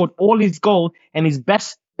left, and he scored all his goals and his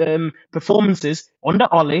best performances under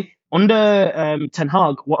Ole, under Ten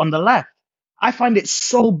Hag were on the left? I find it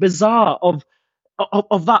so bizarre of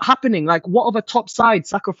that happening. Like, what other top side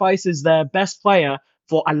sacrifices their best player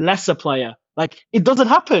for a lesser player? Like, it doesn't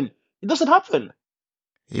happen. It doesn't happen.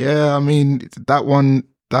 Yeah, I mean, that one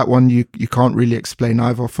you can't really explain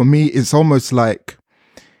either. For me, it's almost like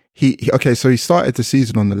so he started the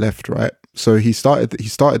season on the left, right? So he started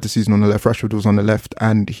the season on the left. Rashford was on the left,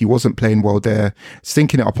 and he wasn't playing well there,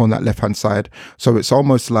 stinking it up on that left hand side. So it's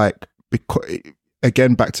almost like, because,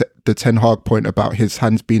 again, back to the Ten Hag point about his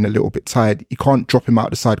hands being a little bit tired, you can't drop him out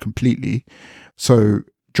of the side completely. So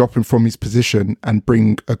drop him from his position and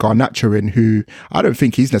bring a Garnacho in, who I don't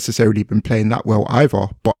think he's necessarily been playing that well either.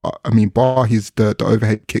 But I mean, bar he's the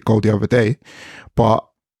overhead kick goal the other day, but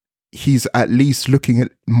he's at least looking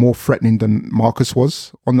at more threatening than Marcus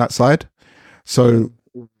was on that side. So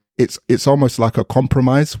it's almost like a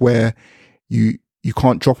compromise where you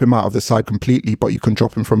can't drop him out of the side completely, but you can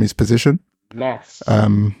drop him from his position. Mess.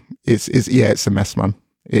 It's a mess, man.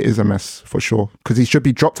 It is a mess for sure, because he should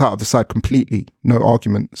be dropped out of the side completely. No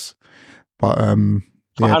arguments. But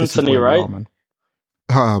Anthony, right?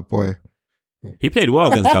 Oh boy, he played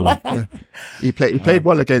well against Gala. Yeah. He played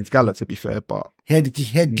well against Gala, to be fair, but he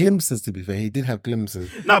had glimpses. To be fair, he did have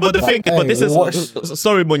glimpses. No, but this is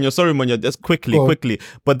sorry, Munyo, just quickly.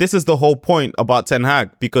 But this is the whole point about Ten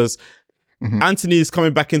Hag, because Anthony is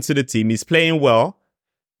coming back into the team. He's playing well.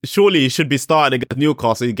 Surely he should be starting against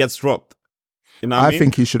Newcastle. He gets dropped. You know what I mean?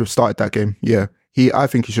 think he should have started that game. Yeah. I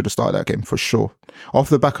think he should have started that game for sure. Off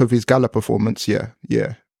the back of his Gala performance, yeah.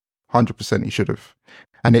 100% he should have.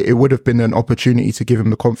 And it would have been an opportunity to give him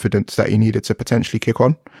the confidence that he needed to potentially kick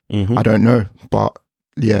on. I don't know. But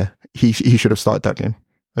yeah, he should have started that game.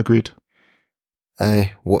 Agreed.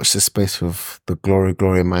 Hey, watch the space with the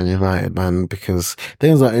glory Man United, man, because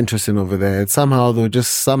things are interesting over there. Somehow they'll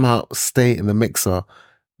just stay in the mixer.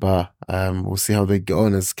 But we'll see how they get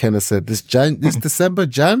on. As Kenna said, this December,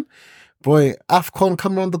 boy, AFCON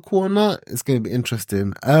coming around the corner. It's going to be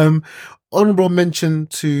interesting. Honourable mention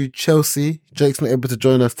to Chelsea. Jake's not able to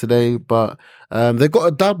join us today, but they got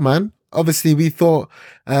a dub, man. Obviously, we thought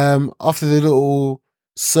after the little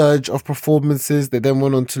surge of performances, they then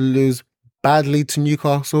went on to lose badly to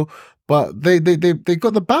Newcastle, but they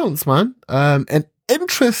got the bounce, man. And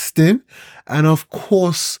interesting, and of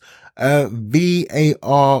course,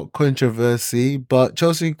 VAR controversy, but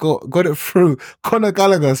Chelsea got it through. Conor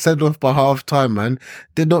Gallagher sent off by half time, man.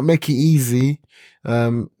 Did not make it easy.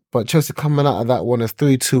 But Chelsea coming out of that one as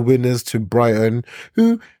 3-2 winners to Brighton,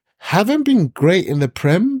 who haven't been great in the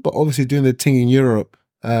Prem, but obviously doing the thing in Europe.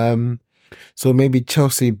 So maybe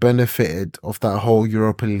Chelsea benefited of that whole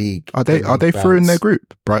Europa League. Are they through in their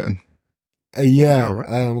group, Brighton?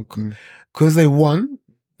 Yeah, because they won.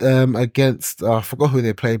 against I forgot who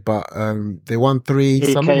they played, but they won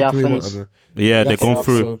 3. Some AK 3 Athens. whatever. Yeah, they've That's gone it.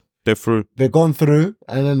 through. So They're through. they've gone through,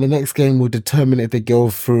 and then the next game will determine if they go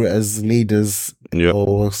through as leaders Yeah.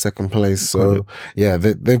 or second place. So yeah,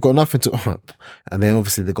 they've got nothing to. And then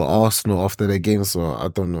obviously they got Arsenal after their game. So I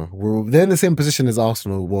don't know. They're in the same position as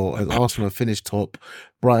Arsenal. Well, as Arsenal finished top,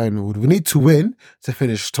 Brighton would need to win to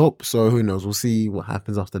finish top. So who knows? We'll see what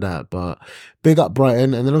happens after that. But big up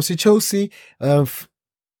Brighton, and then obviously Chelsea.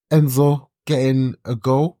 Enzo getting a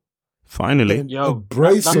goal. Finally. Yo, a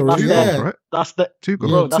bracer, that's yeah. their- right? That's the 2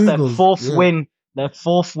 goals. bro. That's 2 their goals, fourth yeah. win. Their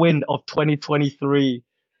fourth win of 2023.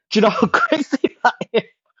 Do you know how crazy that is?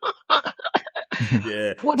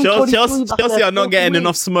 Yeah. 2023, Chelsea that's their are not fourth getting win.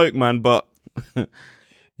 enough smoke, man, but You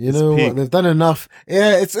It's know peak. what? They've done enough.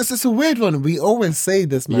 Yeah, it's a weird one. We always say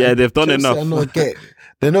this, man. Yeah, they've done Chelsea enough.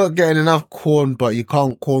 they're not getting enough corn, but you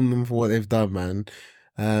can't corn them for what they've done,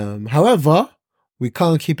 man. However, we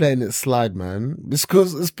can't keep letting it slide, man. It's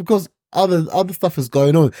because other stuff is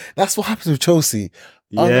going on. That's what happens with Chelsea.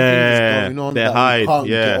 Other things yeah, is going on they that we hide. can't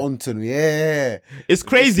Yeah. get onto. Yeah. It's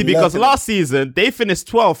crazy Just because lurking. last season they finished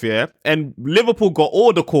 12th, yeah, and Liverpool got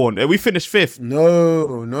all the corn, and we finished 5th.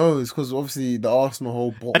 No, it's because obviously the Arsenal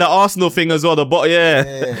whole bot. And the Arsenal thing as well, Yeah,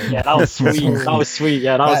 that was sweet. That was sweet.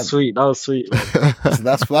 Yeah, that was That- sweet. That was sweet. So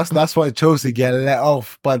that's why Chelsea get let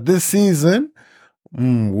off. But this season,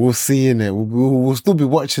 we'll see in it. We'll still be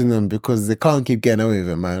watching them because they can't keep getting away with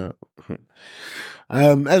it, man.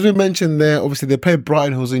 As we mentioned there, obviously they play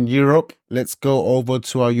Brighton, who's in Europe. Let's go over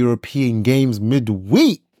to our European games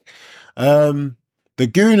midweek. The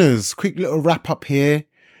Gooners, quick little wrap up here.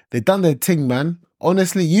 They done their thing, man.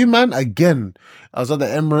 Honestly, man, again, I was at the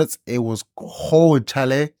Emirates. It was cold,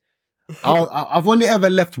 Chalet. I've only ever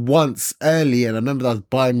left once early, and I remember that was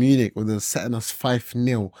Bayern Munich when they were setting us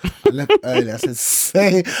 5-0. I left early. I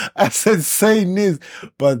said, say news.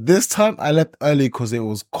 But this time I left early because it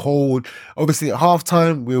was cold. Obviously, at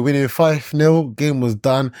halftime, we were winning 5-0. Game was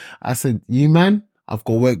done. I said, man, I've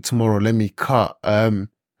got work tomorrow. Let me cut.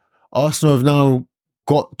 Arsenal have now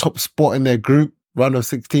got top spot in their group. Round of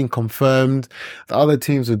 16 confirmed. The other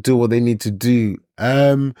teams will do what they need to do.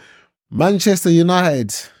 Manchester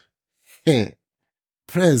United.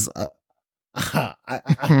 Prez, I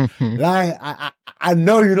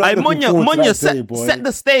know you like Monya, set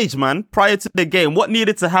the stage, man. Prior to the game, what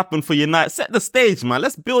needed to happen for United? Set the stage, man.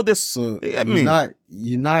 Let's build this. So You get me?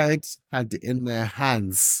 United had it in their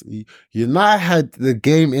hands. United had the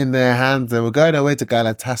game in their hands. They were going away to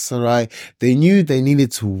Galatasaray. They knew they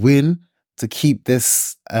needed to win to keep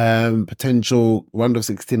this potential round of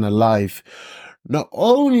 16 alive. Not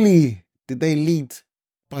only did they lead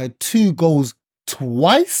by 2 goals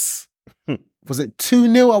twice, was it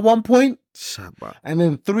 2-0 at one point? And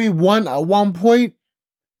then 3-1 at one point.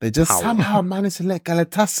 They just somehow managed to let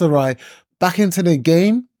Galatasaray back into the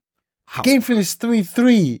game. Game finished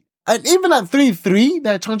 3-3. And even at 3-3,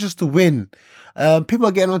 there are chances to win. People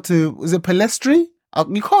are getting onto, was it Palestri?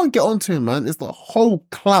 You can't get onto him, man. It's the whole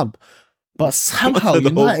club. But somehow The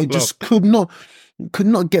whole United club. just could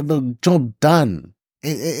not get the job done.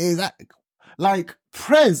 Like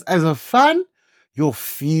Prez, as a fan, you're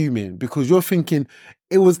fuming because you're thinking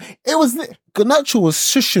it was Garnacho was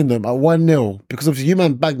shushing them at 1-0 because obviously you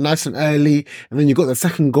man back nice and early, and then you got the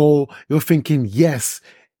second goal. You're thinking, yes,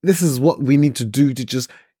 this is what we need to do to just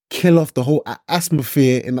kill off the whole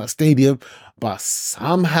atmosphere in that stadium. But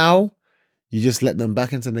somehow you just let them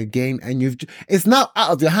back into the game, and it's now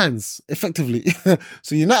out of your hands effectively.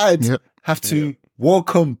 So United have to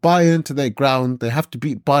welcome Bayern to their ground. They have to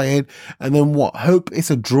beat Bayern, and then hope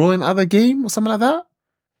it's a draw in other game or something like that.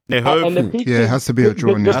 They hope. And the peak Yeah, it is- has to be a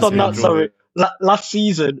draw. Just on that, draw. sorry. Last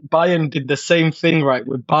season, Bayern did the same thing, right,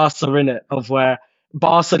 with Barca in it, of where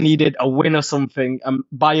Barca needed a win or something, and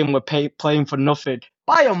Bayern were playing for nothing.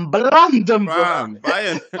 Bayern bland them, bro. Bam,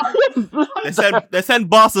 Bayern. Bayern bland them. They send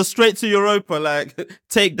Barca straight to Europa. Like,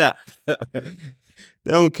 take that.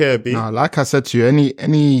 They don't care, B. No, like I said to you,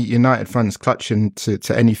 any United fans clutching to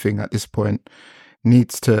anything at this point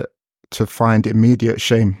needs to find immediate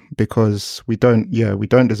shame, because we don't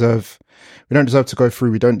deserve to go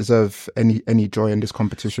through. We don't deserve any joy in this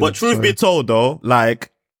competition. But truth So- be told, though,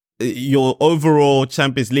 like, your overall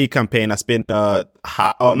Champions League campaign has been not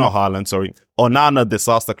Haaland, sorry, Onana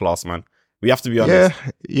disaster class, man. We have to be honest.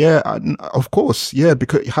 Of course,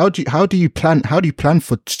 because how do you plan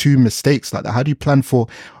for 2 mistakes like that? How do you plan for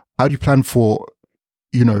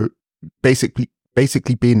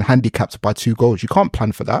basically being handicapped by 2 goals? You can't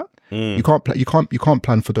plan for that. You can't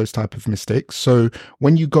plan for those type of mistakes. So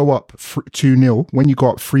when you go up 2-0, when you go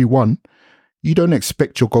up 3-1, you don't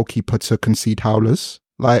expect your goalkeeper to concede howlers.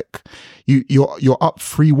 Like you're up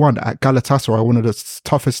 3-1 at Galatasaray, one of the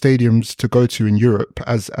toughest stadiums to go to in Europe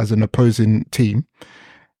as an opposing team,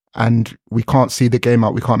 and we can't see the game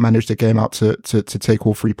out. We can't manage the game out to take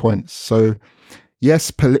all 3 points. So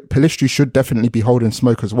yes, Pellistri should definitely be holding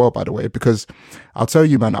smoke as well, by the way, because I'll tell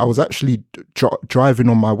you, man, I was actually driving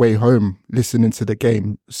on my way home listening to the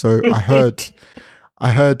game. So I heard,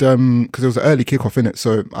 because it was an early kickoff in it.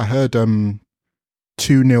 So I heard 2-0,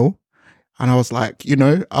 and I was like,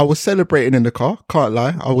 I was celebrating in the car. Can't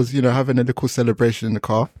lie. I was, having a little celebration in the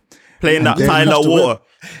car. Playing that Tyler Water.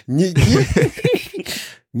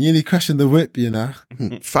 Nearly crashing the whip,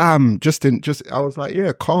 Fam, I was like,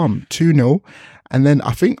 yeah, calm, 2-0. And then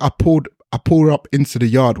I think I pulled up into the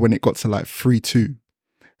yard when it got to like 3-2.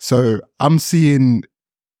 So I'm seeing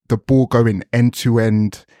the ball going end to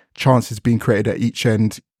end, chances being created at each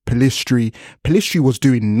end. Pellistri was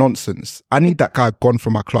doing nonsense. I need that guy gone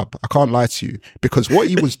from my club. I can't lie to you, because what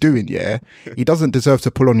he was doing, he doesn't deserve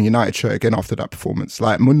to pull on a United shirt again after that performance.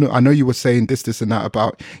 Like, Munu, I know you were saying this and that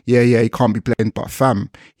about, he can't be playing, but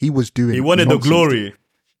fam, he was doing. He wanted nonsense. the glory.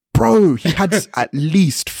 Bro, he had at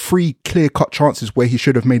least 3 clear-cut chances where he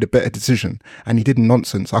should have made a better decision, and he did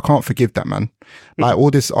nonsense. I can't forgive that, man. Like,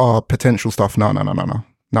 all this potential stuff. No.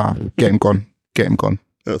 Nah, get him gone.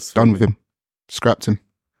 That's done with him. Scrapped him.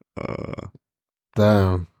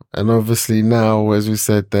 Damn. And obviously now, as we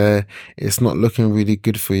said there, it's not looking really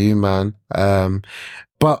good for you, man.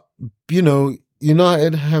 But,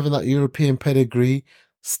 United having that European pedigree,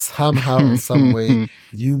 somehow, some way,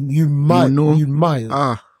 you might.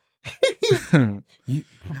 I don't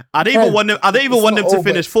even want them to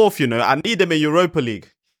finish fourth, I need them in Europa League.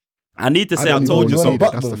 I need to say I told you so.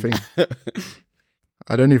 That's the thing.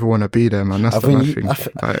 I don't even want to be there, man. That's the bad thing.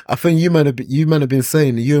 I think you might have been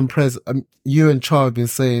saying, you and Prez, you and Char have been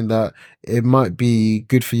saying that it might be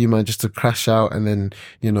good for you, man, just to crash out and then,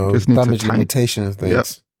 damage limitation and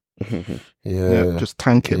things. Yep. Yeah, just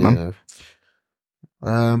tank it, man.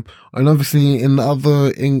 And obviously in the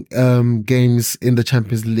other games in the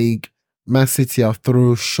Champions League, Man City are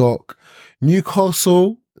through shock.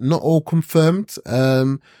 Newcastle, not all confirmed.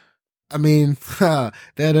 I mean,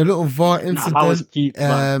 they had a little VAR incident. That was peak,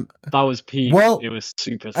 man. That was peak. Well, it was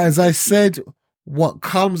super. As I said, what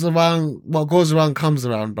goes around comes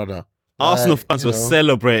around, brother. Arsenal fans were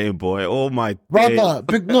celebrating, boy. Oh my brother.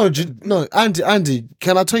 No, Andy,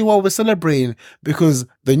 can I tell you why we're celebrating? Because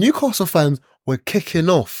the Newcastle fans were kicking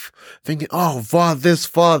off, thinking, "Oh, VAR this,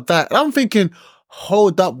 VAR that." And I'm thinking,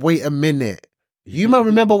 hold up, wait a minute. You might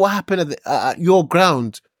remember what happened at your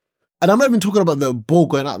ground. And I'm not even talking about the ball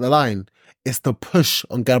going out the line. It's the push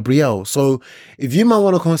on Gabriel. So if you might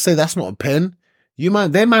want to come and say that's not a pen,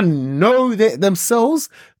 they might know themselves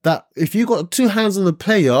that if you got 2 hands on the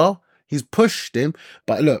player, he's pushed him.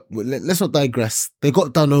 But look, let's not digress. They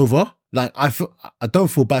got done over. Like, I don't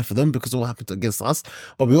feel bad for them because of what happened against us.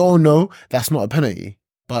 But we all know that's not a penalty.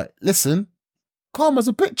 But listen, calm as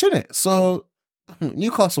a bitch, innit? So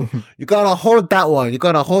Newcastle, you gotta hold that one.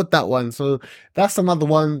 So that's another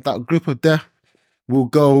one. That group of death will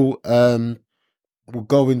go into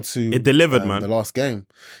it delivered, man. The last game.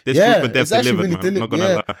 This group of death delivered, man. I'm not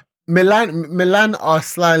gonna lie. Milan are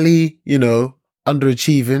slightly,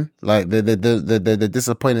 underachieving. Like they're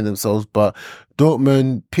disappointing themselves. But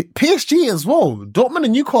Dortmund, PSG as well. Dortmund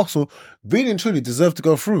and Newcastle really and truly deserve to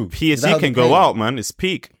go through. PSG can go out, man. It's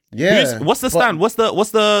peak. Yeah. What's the stand? What's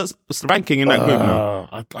the ranking in that group now?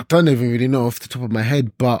 I don't even really know off the top of my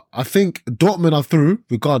head, but I think Dortmund are through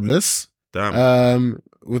regardless. Damn.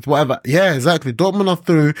 With whatever. Yeah, exactly. Dortmund are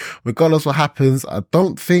through regardless what happens. I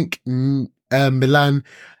don't think Milan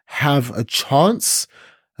have a chance.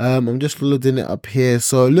 I'm just loading it up here.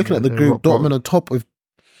 So looking at the group, Dortmund are top with.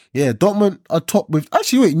 Yeah, Dortmund are top with.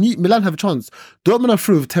 Actually, wait, Milan have a chance. Dortmund are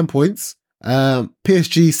through with 10 points.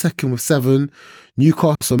 PSG second with 7.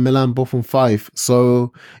 Newcastle and Milan both on 5.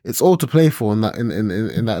 So it's all to play for in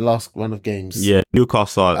that last run of games. Yeah,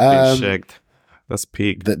 Newcastle are been shagged. That's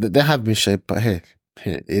peak. They have been shagged, but hey,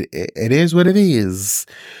 it is what it is.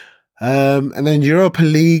 And then Europa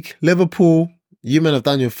League, Liverpool, you men have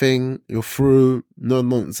done your thing. You're through. No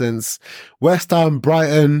nonsense. West Ham,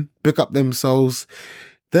 Brighton, pick up themselves.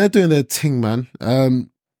 They're doing their thing, man.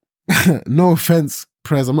 No offense,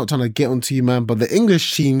 Prez, I'm not trying to get onto you, man, but the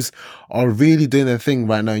English teams are really doing their thing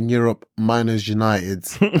right now in Europe, minus United.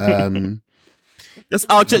 Just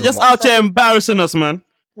out there embarrassing us, man.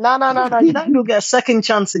 No. United will get a second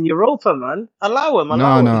chance in Europa, man. Allow him.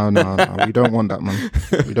 No. We don't want that, man.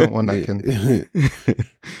 We don't want that, Ken.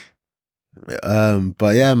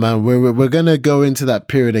 But yeah, man, we're gonna go into that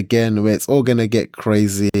period again where it's all gonna get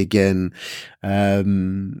crazy again.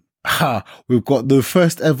 We've got the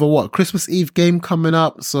first ever Christmas Eve game coming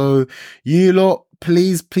up. So you lot,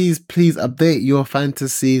 please update your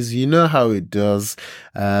fantasies. You know how it does.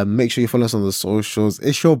 Make sure you follow us on the socials.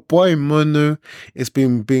 It's your boy Munu. It's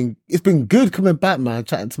been good coming back, man.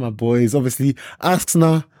 Chatting to my boys. Obviously,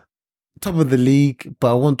 Arsenal top of the league,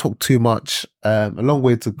 but I won't talk too much. A long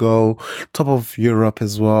way to go. Top of Europe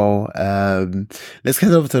as well. Let's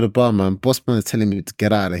head over to the bar, man. Bossman is telling me to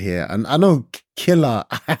get out of here. And I know Killer.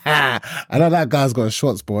 I know that guy's got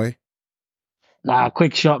shots, boy. Nah,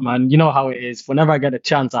 quick shot, man. You know how it is. Whenever I get a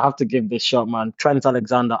chance, I have to give this shot, man. Trent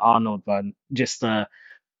Alexander-Arnold, man. Just a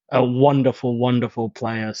wonderful, wonderful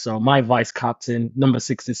player. So my vice captain, number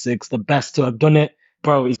 66, the best to have done it.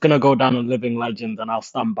 Bro, he's going to go down a living legend, and I'll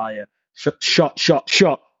stand by it. Shot.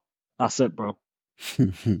 That's it, bro.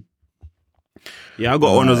 Yeah, I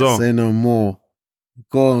got one as well. Say no more.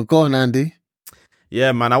 Go on, Andy.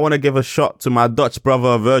 Yeah, man, I want to give a shot to my Dutch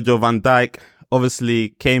brother, Virgil van Dijk. Obviously,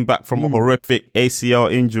 came back from a horrific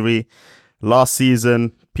ACL injury last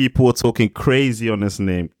season. People were talking crazy on his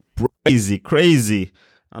name. Crazy.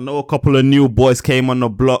 I know a couple of new boys came on the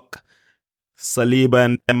block.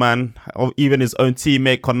 Saliba and man, even his own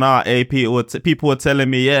teammate Konate, people were telling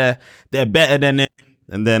me, yeah, they're better than him.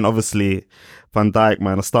 And then obviously Van Dijk,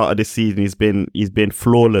 man, the start of this season, he's been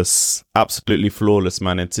flawless, absolutely flawless,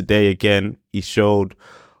 man. And today again, he showed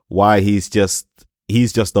why he's just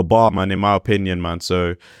a bar, man, in my opinion, man.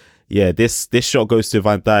 So yeah, this shot goes to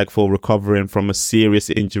Van Dijk for recovering from a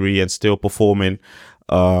serious injury and still performing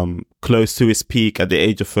close to his peak at the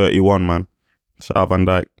age of 31, man. Shout out Van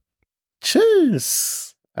Dijk.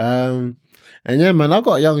 Cheers. And yeah, man, I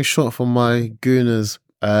got a young shot for my Gooners.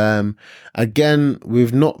 Again,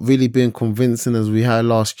 we've not really been convincing as we had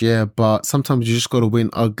last year, but sometimes you just got to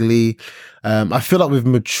win ugly. I feel like we've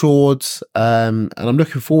matured, and I'm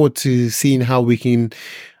looking forward to seeing how we can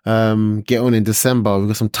get on in December. We've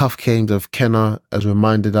got some tough games of Kenna has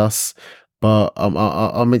reminded us, but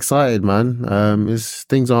I'm excited, man.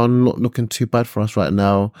 Things are not looking too bad for us right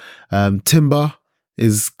now. Timber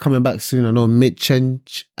is coming back soon. I know Mitch and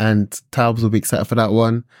Taubes will be excited for that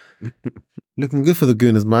one. Looking good for the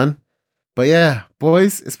Gooners, man. But yeah,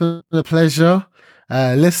 boys, it's been a pleasure.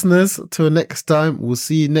 Listeners, till next time, we'll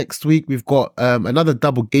see you next week. We've got another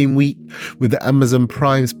double game week with the Amazon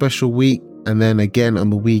Prime special week, and then again on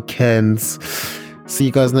the weekends. See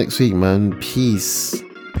you guys next week, man. Peace.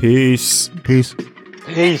 Peace. Peace.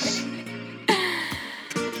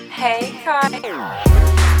 Hey, Connie.